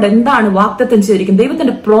 ദൈവം നമ്മളോട് എന്താണ് വാഗ്ദത്തം ചെയ്തിരിക്കുന്നത്,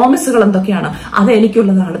 ദൈവത്തിന്റെ പ്രോമിസുകൾ എന്തൊക്കെയാണ്, അത്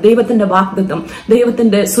എനിക്കുള്ളതാണ്. ദൈവത്തിന്റെ വാഗ്ദത്തം,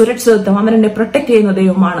 ദൈവത്തിന്റെ സുരക്ഷിതത്വം, അവൻ എന്നെ പ്രൊട്ടക്ട് ചെയ്യുന്ന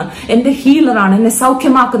ദൈവമാണ്, എന്റെ ഹീലറാണ്, എന്നെ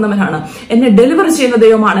സൗഖ്യമാക്കുന്നവനാണ്, എന്നെ ഡെലിവർ ചെയ്യുന്ന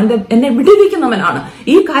ദൈവമാണ്, എന്നെ വിടുവിക്കുന്നവനാണ്.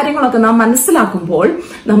 ഈ കാര്യങ്ങളൊക്കെ നാം മനസ്സിലാക്കുമ്പോൾ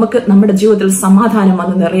നമുക്ക് നമ്മുടെ ജീവിതത്തിൽ സമാധാനം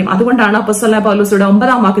വന്ന് നിറയും. അതുകൊണ്ടാണ് അപ്പോസ്തലനായ പൗലോസ്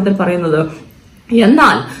 9-ാം വാക്യത്തിൽ പറയുന്നത്,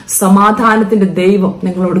 എന്നാൽ സമാധാനത്തിന്റെ ദൈവം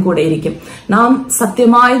നിങ്ങളോട് കൂടെ ഇരിക്കും. നാം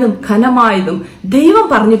സത്യമായതും ഘനമായതും ദൈവം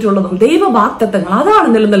പറഞ്ഞിട്ടുള്ളതും ദൈവവാഗ്ദത്തങ്ങൾ അതാണ്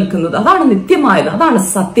നിലനിൽക്കുന്നത്, അതാണ് നിത്യമായത്, അതാണ്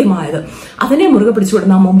സത്യമായത്. അതിനെ മുറുകെ പിടിച്ചുകൊണ്ട്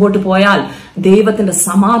നാം മുമ്പോട്ട് പോയാൽ ദൈവത്തിന്റെ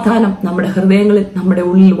സമാധാനം നമ്മുടെ ഹൃദയങ്ങളിൽ, നമ്മുടെ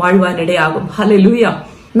ഉള്ളിൽ വാഴുവാനിടയാകും. ഹല്ലേലൂയ.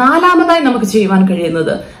 നാലാമതായി നമുക്ക് ചെയ്യുവാൻ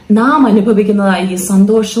കഴിയുന്നത് നാം അനുഭവിക്കുന്നതായി ഈ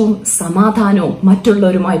സന്തോഷവും സമാധാനവും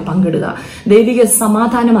മറ്റുള്ളവരുമായി പങ്കിടുക. ദൈവിക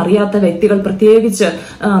സമാധാനം അറിയാത്ത വ്യക്തികൾ, പ്രത്യേകിച്ച്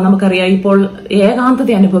നമുക്കറിയാം ഇപ്പോൾ ഏകാന്തത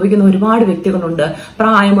അനുഭവിക്കുന്ന ഒരുപാട് വ്യക്തികളുണ്ട്.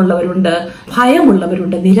 പ്രായമുള്ളവരുണ്ട്,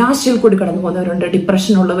 ഭയമുള്ളവരുണ്ട്, നിരാശയിൽ കൂടി കടന്നു പോകുന്നവരുണ്ട്,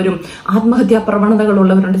 ഡിപ്രഷൻ ഉള്ളവരും ആത്മഹത്യാ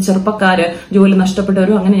പ്രവണതകളുള്ളവരുണ്ട്, ചെറുപ്പക്കാര്, ജോലി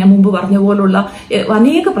നഷ്ടപ്പെട്ടവരും, അങ്ങനെ ഞാൻ മുമ്പ് പറഞ്ഞ പോലുള്ള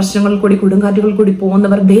അനേക പ്രശ്നങ്ങളിൽ കൂടി, കൊടുങ്കാറ്റുകളിൽ കൂടി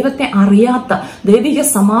പോകുന്നവർ, ദൈവത്തെ അറിയാത്ത, ദൈവിക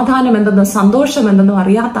സമാധാനം എന്തെന്നും സന്തോഷം എന്തെന്നും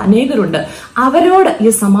അറിയാത്ത അനേകരുണ്ട്. അവരോട് ഈ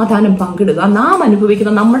സമാധാനം പങ്കിടുക. നാം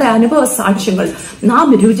അനുഭവിക്കുന്ന നമ്മുടെ അനുഭവ സാക്ഷ്യങ്ങൾ, നാം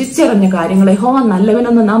രുചിച്ചറിഞ്ഞ കാര്യങ്ങൾ, യഹോവ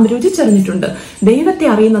നല്ലവനെന്ന് നാം രുചിച്ചറിഞ്ഞിട്ടുണ്ട്. ദൈവത്തെ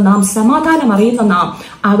അറിയുന്ന നാം, സമാധാനം അറിയുന്ന നാം,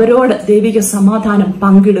 അവരോട് ദൈവിക സമാധാനം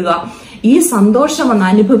പങ്കിടുക. ഈ സന്തോഷം ഒന്ന്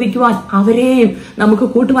അനുഭവിക്കുവാൻ അവരെയും നമുക്ക്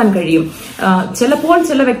കൂട്ടുവാൻ കഴിയും. ചിലപ്പോൾ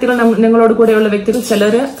ചില വ്യക്തികൾ, നിങ്ങളോട് കൂടെയുള്ള വ്യക്തികൾ,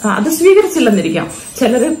 ചിലര് അത് സ്വീകരിച്ചില്ലെന്നിരിക്കാം,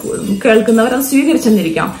 ചിലര് കേൾക്കുന്നവർ അത്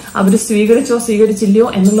സ്വീകരിച്ചെന്നിരിക്കാം. അവർ സ്വീകരിച്ചോ സ്വീകരിച്ചില്ലയോ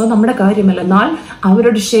എന്നുള്ളത് നമ്മുടെ കാര്യമല്ല. എന്നാൽ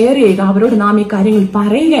അവരോട് ഷെയർ ചെയ്യുക, അവരോട് നാം ഈ കാര്യങ്ങൾ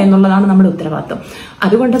പറയുക എന്നുള്ളതാണ് നമ്മുടെ ഉത്തരവാദിത്വം.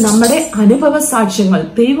 അതുകൊണ്ട് നമ്മുടെ അനുഭവ സാക്ഷ്യങ്ങൾ,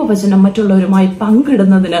 ദൈവവചനം മറ്റുള്ളവരുമായി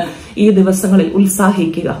പങ്കിടുന്നതിന് ഈ ദിവസങ്ങളിൽ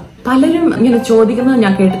ഉത്സാഹിക്കുക. പലരും ഇങ്ങനെ ചോദിക്കുന്നത്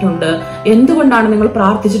ഞാൻ കേട്ടിട്ടുണ്ട്, എന്തുകൊണ്ടാണ് നിങ്ങൾ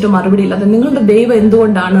പ്രാർത്ഥിച്ചിട്ട് മറുപടി ഇല്ലാതെ, നിങ്ങളുടെ ദൈവം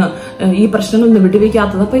എന്തുകൊണ്ടാണ് ഈ പ്രശ്നങ്ങളിൽ നിന്ന്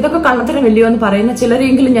വിടുവിക്കാത്തത്? അപ്പൊ ഇതൊക്കെ കള്ളത്തരമില്ലയോ എന്ന് പറയുന്ന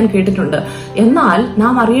ചിലരെങ്കിലും ഞാൻ കേട്ടിട്ടുണ്ട്. എന്നാൽ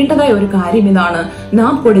നാം അറിയേണ്ടതായ ഒരു കാര്യം ഇതാണ്,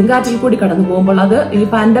 നാം കൊടുങ്കാറ്റിൽ കൂടി കടന്നു പോകുമ്പോൾ, അത് ഈ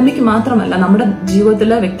പാൻഡമിക് മാത്രമല്ല, നമ്മുടെ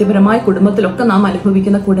ജീവിതത്തില്, വ്യക്തിപരമായ കുടുംബത്തിലൊക്കെ നാം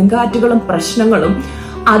അനുഭവിക്കുന്ന കൊടുങ്കാറ്റുകളും പ്രശ്നങ്ങളും,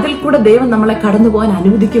 അതിൽ കൂടെ ദൈവം നമ്മളെ കടന്നു പോകാൻ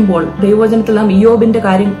അനുവദിക്കുമ്പോൾ, ദൈവവചനത്തിൽ നാം ഇയ്യോബിന്റെ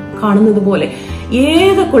കാര്യം കാണുന്നത് പോലെ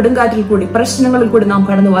ഏത് കൊടുങ്കാറ്റിൽ കൂടി, പ്രശ്നങ്ങളിൽ കൂടി നാം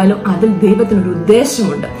കടന്നു പോയാലും അതിൽ ദൈവത്തിനൊരു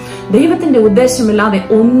ഉദ്ദേശമുണ്ട്. ദൈവത്തിന്റെ ഉദ്ദേശമില്ലാതെ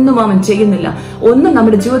ഒന്നും അവൻ ചെയ്യുന്നില്ല, ഒന്നും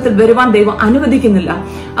നമ്മുടെ ജീവിതത്തിൽ വരുവാൻ ദൈവം അനുവദിക്കുന്നില്ല.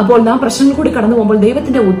 അപ്പോൾ നാം പ്രശ്നങ്ങൾ കൂടി കടന്നു പോകുമ്പോൾ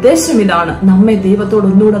ദൈവത്തിന്റെ ഉദ്ദേശം ഇതാണ്, നമ്മെ ദൈവത്തോട്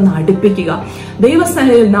ഒന്നുകൂടെ ഒന്ന് അടുപ്പിക്കുക,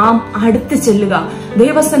 ദൈവസന്നിധിയിൽ നാം അടുത്ത് ചെല്ലുക,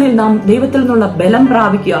 ദൈവസന്നിധിയിൽ നാം ദൈവത്തിൽ നിന്നുള്ള ബലം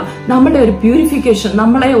പ്രാപിക്കുക, നമ്മുടെ ഒരു പ്യൂരിഫിക്കേഷൻ,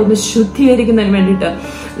 നമ്മളെ ഒന്ന് ശുദ്ധീകരിക്കുന്നതിന് വേണ്ടിയിട്ട്,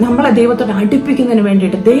 നമ്മളെ ദൈവത്തോട് അടുപ്പിക്കുന്നതിന്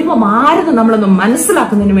വേണ്ടിയിട്ട്, ദൈവം ആരെന്ന് നമ്മളൊന്ന്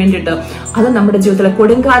മനസ്സിലാക്കുന്നതിന് വേണ്ടിയിട്ട്, അത് നമ്മുടെ ജീവിതത്തിലെ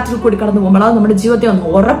കൊടുങ്കാറ്റിൽ കൂടി കടന്നു പോകുമ്പോൾ അത് നമ്മുടെ ജീവിതത്തെ ഒന്ന്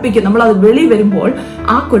ഉറപ്പിക്കും. നമ്മളത് വെളി വരുമ്പോൾ,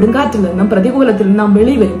 ആ കൊടുങ്കാറ്റിൽ നിന്നും പ്രതികൂലത്തിൽ നിന്നും നാം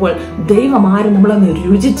വെളി വരുമ്പോൾ ദൈവം ആരെന്ന് നമ്മളൊന്ന്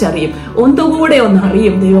രുചിച്ചറിയും, ഒന്നുകൂടെ ഒന്ന്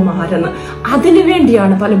അറിയും ദൈവം ആരെന്ന്.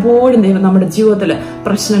 അതിനുവേണ്ടിയാണ് പലപ്പോഴും ദൈവം നമ്മുടെ ജീവിതത്തില്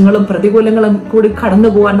പ്രശ്നങ്ങളും പ്രതികൂലങ്ങളും കൂടി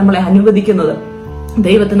കടന്നു പോകാൻ നമ്മളെ അനുവദിക്കുന്നത്.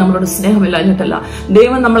 ദൈവത്തിന് നമ്മളോട് സ്നേഹമില്ലാഞ്ഞിട്ടല്ല,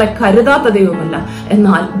 ദൈവം നമ്മളെ കരുതാത്ത ദൈവമല്ല.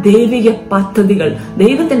 എന്നാൽ ദൈവിക പദ്ധതികൾ,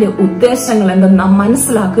 ദൈവത്തിന്റെ ഉദ്ദേശങ്ങൾ എന്തെന്ന് നാം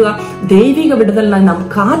മനസ്സിലാക്കുക, ദൈവിക വിടുതലിനായി നാം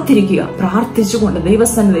കാത്തിരിക്കുക, പ്രാർത്ഥിച്ചുകൊണ്ട്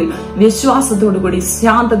ദൈവസന്നിധിയിൽ വിശ്വാസത്തോടുകൂടി,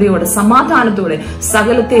 ശാന്തതയോടെ, സമാധാനത്തോടെ,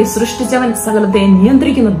 സകലത്തെ സൃഷ്ടിച്ചവൻ, സകലത്തെ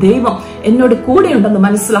നിയന്ത്രിക്കുന്ന ദൈവം എന്നോട് കൂടെയുണ്ടെന്ന്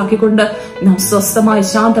മനസ്സിലാക്കിക്കൊണ്ട് നാം സ്വസ്ഥമായി,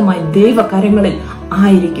 ശാന്തമായി ദൈവകരങ്ങളിൽ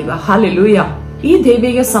ആയിരിക്കുക. ഹല്ലേലൂയ. ഈ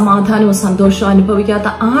ദൈവിക സമാധാനവും സന്തോഷവും അനുഭവിക്കാത്ത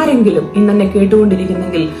ആരെങ്കിലും ഇന്നെന്നെ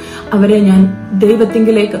കേട്ടുകൊണ്ടിരിക്കുന്നെങ്കിൽ അവരെ ഞാൻ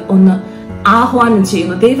ദൈവത്തിങ്കിലേക്ക് ഒന്ന് ആഹ്വാനം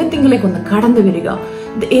ചെയ്യുന്നു. ദൈവത്തിങ്കിലേക്ക് ഒന്ന് കടന്നു വരിക,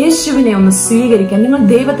 യേശുവിനെ ഒന്ന് സ്വീകരിക്കാൻ. നിങ്ങൾ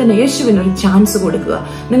ദൈവത്തിന്, യേശുവിന് ഒരു ചാൻസ് കൊടുക്കുക.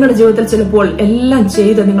 നിങ്ങളുടെ ജീവിതത്തിൽ ചിലപ്പോൾ എല്ലാം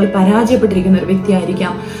ചെയ്ത് നിങ്ങൾ പരാജയപ്പെട്ടിരിക്കുന്ന ഒരു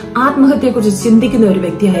വ്യക്തിയായിരിക്കാം, ആത്മഹത്യയെക്കുറിച്ച് ചിന്തിക്കുന്ന ഒരു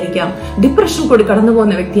വ്യക്തിയായിരിക്കാം, ഡിപ്രഷൻ കൂടി കടന്നു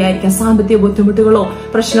പോകുന്ന വ്യക്തിയായിരിക്കാം, സാമ്പത്തിക ബുദ്ധിമുട്ടുകളോ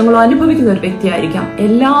പ്രശ്നങ്ങളോ അനുഭവിക്കുന്ന ഒരു വ്യക്തിയായിരിക്കാം.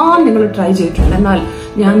 എല്ലാം നിങ്ങൾ ട്രൈ ചെയ്തിട്ടുണ്ട്. എന്നാൽ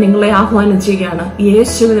ഞാൻ നിങ്ങളെ ആഹ്വാനം ചെയ്യുകയാണ്,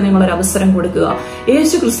 യേശുവിന് നിങ്ങളൊരു അവസരം കൊടുക്കുക,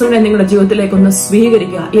 യേശു ക്രിസ്തുവിനെ നിങ്ങളുടെ ജീവിതത്തിലേക്ക് ഒന്ന്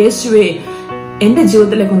സ്വീകരിക്കുക. യേശുവേ, എന്റെ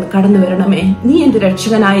ജീവിതത്തിലേക്ക് ഒന്ന് കടന്നു വരണമേ, നീ എന്റെ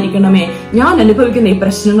രക്ഷകനായിരിക്കണമേ, ഞാൻ അനുഭവിക്കുന്ന ഈ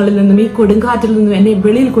പ്രശ്നങ്ങളിൽ നിന്നും, ഈ കൊടുങ്കാറ്റിൽ നിന്നും എന്നെ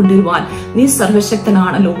വെളിയിൽ കൊണ്ടുവരുവാൻ നീ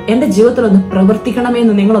സർവശക്തനാണല്ലോ, എന്റെ ജീവിതത്തിൽ ഒന്ന് പ്രവർത്തിക്കണമേ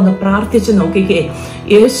എന്ന് നിങ്ങളൊന്ന് പ്രാർത്ഥിച്ചു നോക്കിക്കേ.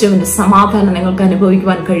 യേശുവിന്റെ സമാധാനം നിങ്ങൾക്ക്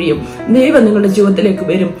അനുഭവിക്കുവാൻ കഴിയും. ദൈവം നിങ്ങളുടെ ജീവിതത്തിലേക്ക്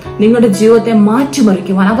വരും, നിങ്ങളുടെ ജീവിതത്തെ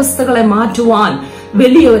മാറ്റിമറിക്കുവാൻ, അവസ്ഥകളെ മാറ്റുവാൻ,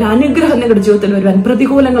 വലിയ ഒരു അനുഗ്രഹം നിങ്ങളുടെ ജീവിതത്തിൽ വരുവാൻ.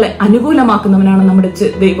 പ്രതികൂലങ്ങളെ അനുകൂലമാക്കുന്നവനാണ് നമ്മുടെ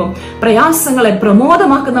ദൈവം, പ്രയാസങ്ങളെ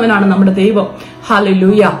പ്രമോദമാക്കുന്നവനാണ് നമ്മുടെ ദൈവം.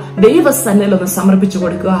 ഹല്ലേലൂയ. ദൈവസന്നിധിയിൽ ഒന്ന് സമർപ്പിച്ചു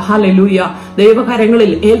കൊടുക്കുക. ഹല്ലേലൂയ.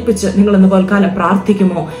 ദൈവകരങ്ങളിൽ ഏൽപ്പിച്ച് നിങ്ങൾ ഇന്ന് പോൽക്കാലം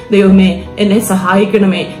പ്രാർത്ഥിക്കുമോ? ദൈവമേ, എന്നെ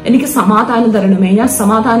സഹായിക്കണമേ, എനിക്ക് സമാധാനം തരണമേ, ഞാൻ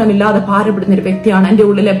സമാധാനമില്ലാതെ ഭാരപ്പെടുന്ന ഒരു വ്യക്തിയാണ്, എന്റെ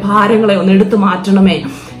ഉള്ളിലെ ഭാരങ്ങളെ ഒന്ന് എടുത്തു മാറ്റണമേ,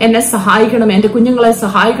 എന്നെ സഹായിക്കണമേ, എന്റെ കുഞ്ഞുങ്ങളെ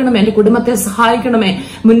സഹായിക്കണമേ, എന്റെ കുടുംബത്തെ സഹായിക്കണമേ,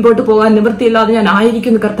 മുൻപോട്ട് പോകാൻ നിവൃത്തിയില്ലാതെ ഞാൻ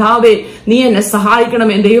ആയിരിക്കുന്നു കർത്താവേ, നീ എന്നെ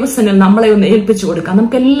സഹായിക്കണമേ. ദൈവസന്നിധിയിൽ നമ്മളെ ഒന്ന് ഏൽപ്പിച്ചു കൊടുക്കാം.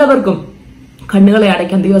 നമുക്ക് എല്ലാവർക്കും കണ്ണുകളെ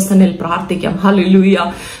അടയ്ക്കാൻ ദിവസത്തിൽ പ്രാർത്ഥിക്കാം. ഹല്ലേലൂയ.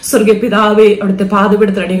 സ്വർഗ്ഗീയ പിതാവേ, അവിടുത്തെ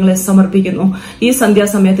പാദപീഠത്തിൽ അടിയങ്ങളെ സമർപ്പിക്കുന്നു. ഈ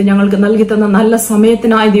സന്ധ്യാസമയത്ത് ഞങ്ങൾക്ക് നൽകി തന്ന നല്ല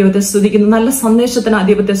സമയത്തിനായി ദൈവത്തെ സ്തുതിക്കുന്നു, നല്ല സന്ദേശത്തിനായി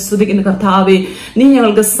ദൈവത്തെ സ്തുതിക്കുന്നു. കർത്താവേ, നീ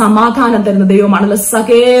ഞങ്ങൾക്ക് സമാധാനം തരുന്ന ദൈവമാണല്ലോ.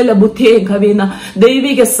 സകല ബുദ്ധിയെ കവിയുന്ന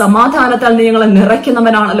ദൈവിക സമാധാനത്താൽ നീ ഞങ്ങളെ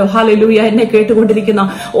നിറയ്ക്കുന്നവനാണല്ലോ. ഹല്ലേലൂയ. എന്നെ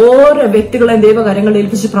കേട്ടുകൊണ്ടിരിക്കുന്ന ഓരോ വ്യക്തികളെയും ദൈവകരങ്ങളിൽ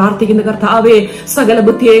ഏൽപ്പിച്ച് പ്രാർത്ഥിക്കുന്നു. കർത്താവേ, സകല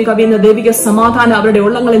ബുദ്ധിയെയും കവിയുന്ന ദൈവിക സമാധാനം അവരുടെ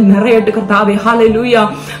ഉള്ളങ്ങളിൽ നിറയട്ടെ. കർത്താവേ, ഹല്ലേലൂയ.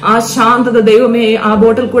 ആ ശാന്തത ദൈവമേ, ആ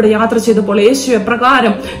ബോട്ടിൽ കൂടെ യാത്ര ചെയ്തപ്പോൾ യേശു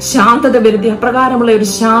എപ്രകാരം ശാന്തത വരുത്തി, അപ്രകാരമുള്ള ഒരു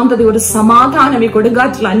ശാന്തത, ഒരു സമാധാനം ഈ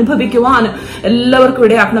കൊടുങ്കാറ്റിൽ അനുഭവിക്കുവാൻ എല്ലാവർക്കും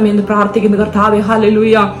ഇടയാക്കണമെന്ന് പ്രാർത്ഥിക്കുന്നു. കർത്താവേ,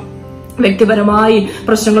 ഹല്ലേലൂയ. വ്യക്തിപരമായി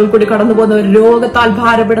പ്രശ്നങ്ങൾ കൂടി കടന്നു പോകുന്നവർ, രോഗത്താൽ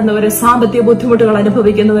ഭാരപ്പെടുന്നവര്, സാമ്പത്തിക ബുദ്ധിമുട്ടുകൾ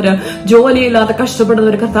അനുഭവിക്കുന്നവര്, ജോലിയില്ലാതെ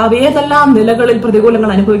കഷ്ടപ്പെടുന്നവർ, കർത്താവ് ഏതെല്ലാം നിലകളിൽ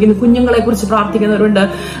പ്രതികൂലങ്ങൾ അനുഭവിക്കുന്നു, കുഞ്ഞുങ്ങളെ കുറിച്ച് പ്രാർത്ഥിക്കുന്നവരുണ്ട്,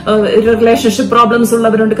 റിലേഷൻഷിപ്പ് പ്രോബ്ലംസ്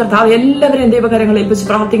ഉള്ളവരുണ്ട്. കർത്താവ് എല്ലാവരെയും ദൈവകരങ്ങളിൽ ഏൽപ്പിച്ച്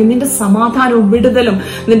പ്രാർത്ഥിക്കുന്നു. നിന്റെ സമാധാനവും വിടുതലും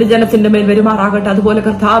നിന്റെ ജനത്തിന്റെ മേൽ വരുമാറാകട്ടെ. അതുപോലെ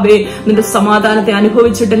കർത്താവേ, നിന്റെ സമാധാനത്തെ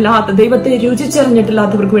അനുഭവിച്ചിട്ടില്ലാത്ത, ദൈവത്തെ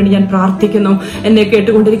രുചിച്ചറിഞ്ഞിട്ടില്ലാത്തവർക്ക് വേണ്ടി ഞാൻ പ്രാർത്ഥിക്കുന്നു. എന്നെ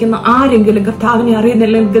കേട്ടുകൊണ്ടിരിക്കുന്ന ആരെങ്കിലും കർത്താവിനെ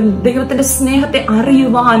അറിയുന്നില്ലെങ്കിൽ ദൈവത്തിന്റെ സ്നേഹത്തെ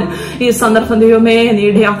അറിയുവാൻ ഈ സന്ദർഭം ദൈവമേ നീ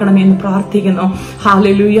ഇടയാക്കണമെന്ന് പ്രാർത്ഥിക്കുന്നു.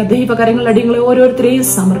 ഹല്ലേലൂയ. ദൈവകരങ്ങൾ അടിയങ്ങളെ ഓരോരുത്തരെയും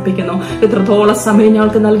സമർപ്പിക്കുന്നു. ഇത്രത്തോളം സമയം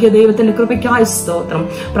ഞങ്ങൾക്ക് നൽകിയ ദൈവത്തിന്റെ കൃപയ്ക്കായി സ്തോത്രം.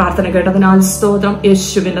 പ്രാർത്ഥന കേട്ടതിനാൽ സ്തോത്രം.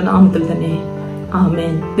 യേശുവിന്റെ നാമത്തിൽ തന്നെ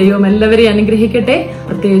ആമേൻ. ദൈവം എല്ലാവരെയും അനുഗ്രഹിക്കട്ടെ.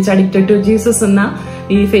 പ്രത്യേകിച്ച് അഡിക്റ്റഡ് ടു ജീസസ് എന്ന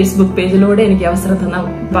ഈ ഫേസ്ബുക്ക് പേജിലൂടെ എനിക്ക് അവസരം തന്ന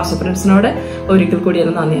പാസ്റ്റർ പ്രിൻസിനോട് ഒരിക്കൽ കൂടി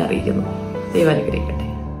നന്ദി അറിയിക്കുന്നു. ദൈവം അനുഗ്രഹിക്കട്ടെ.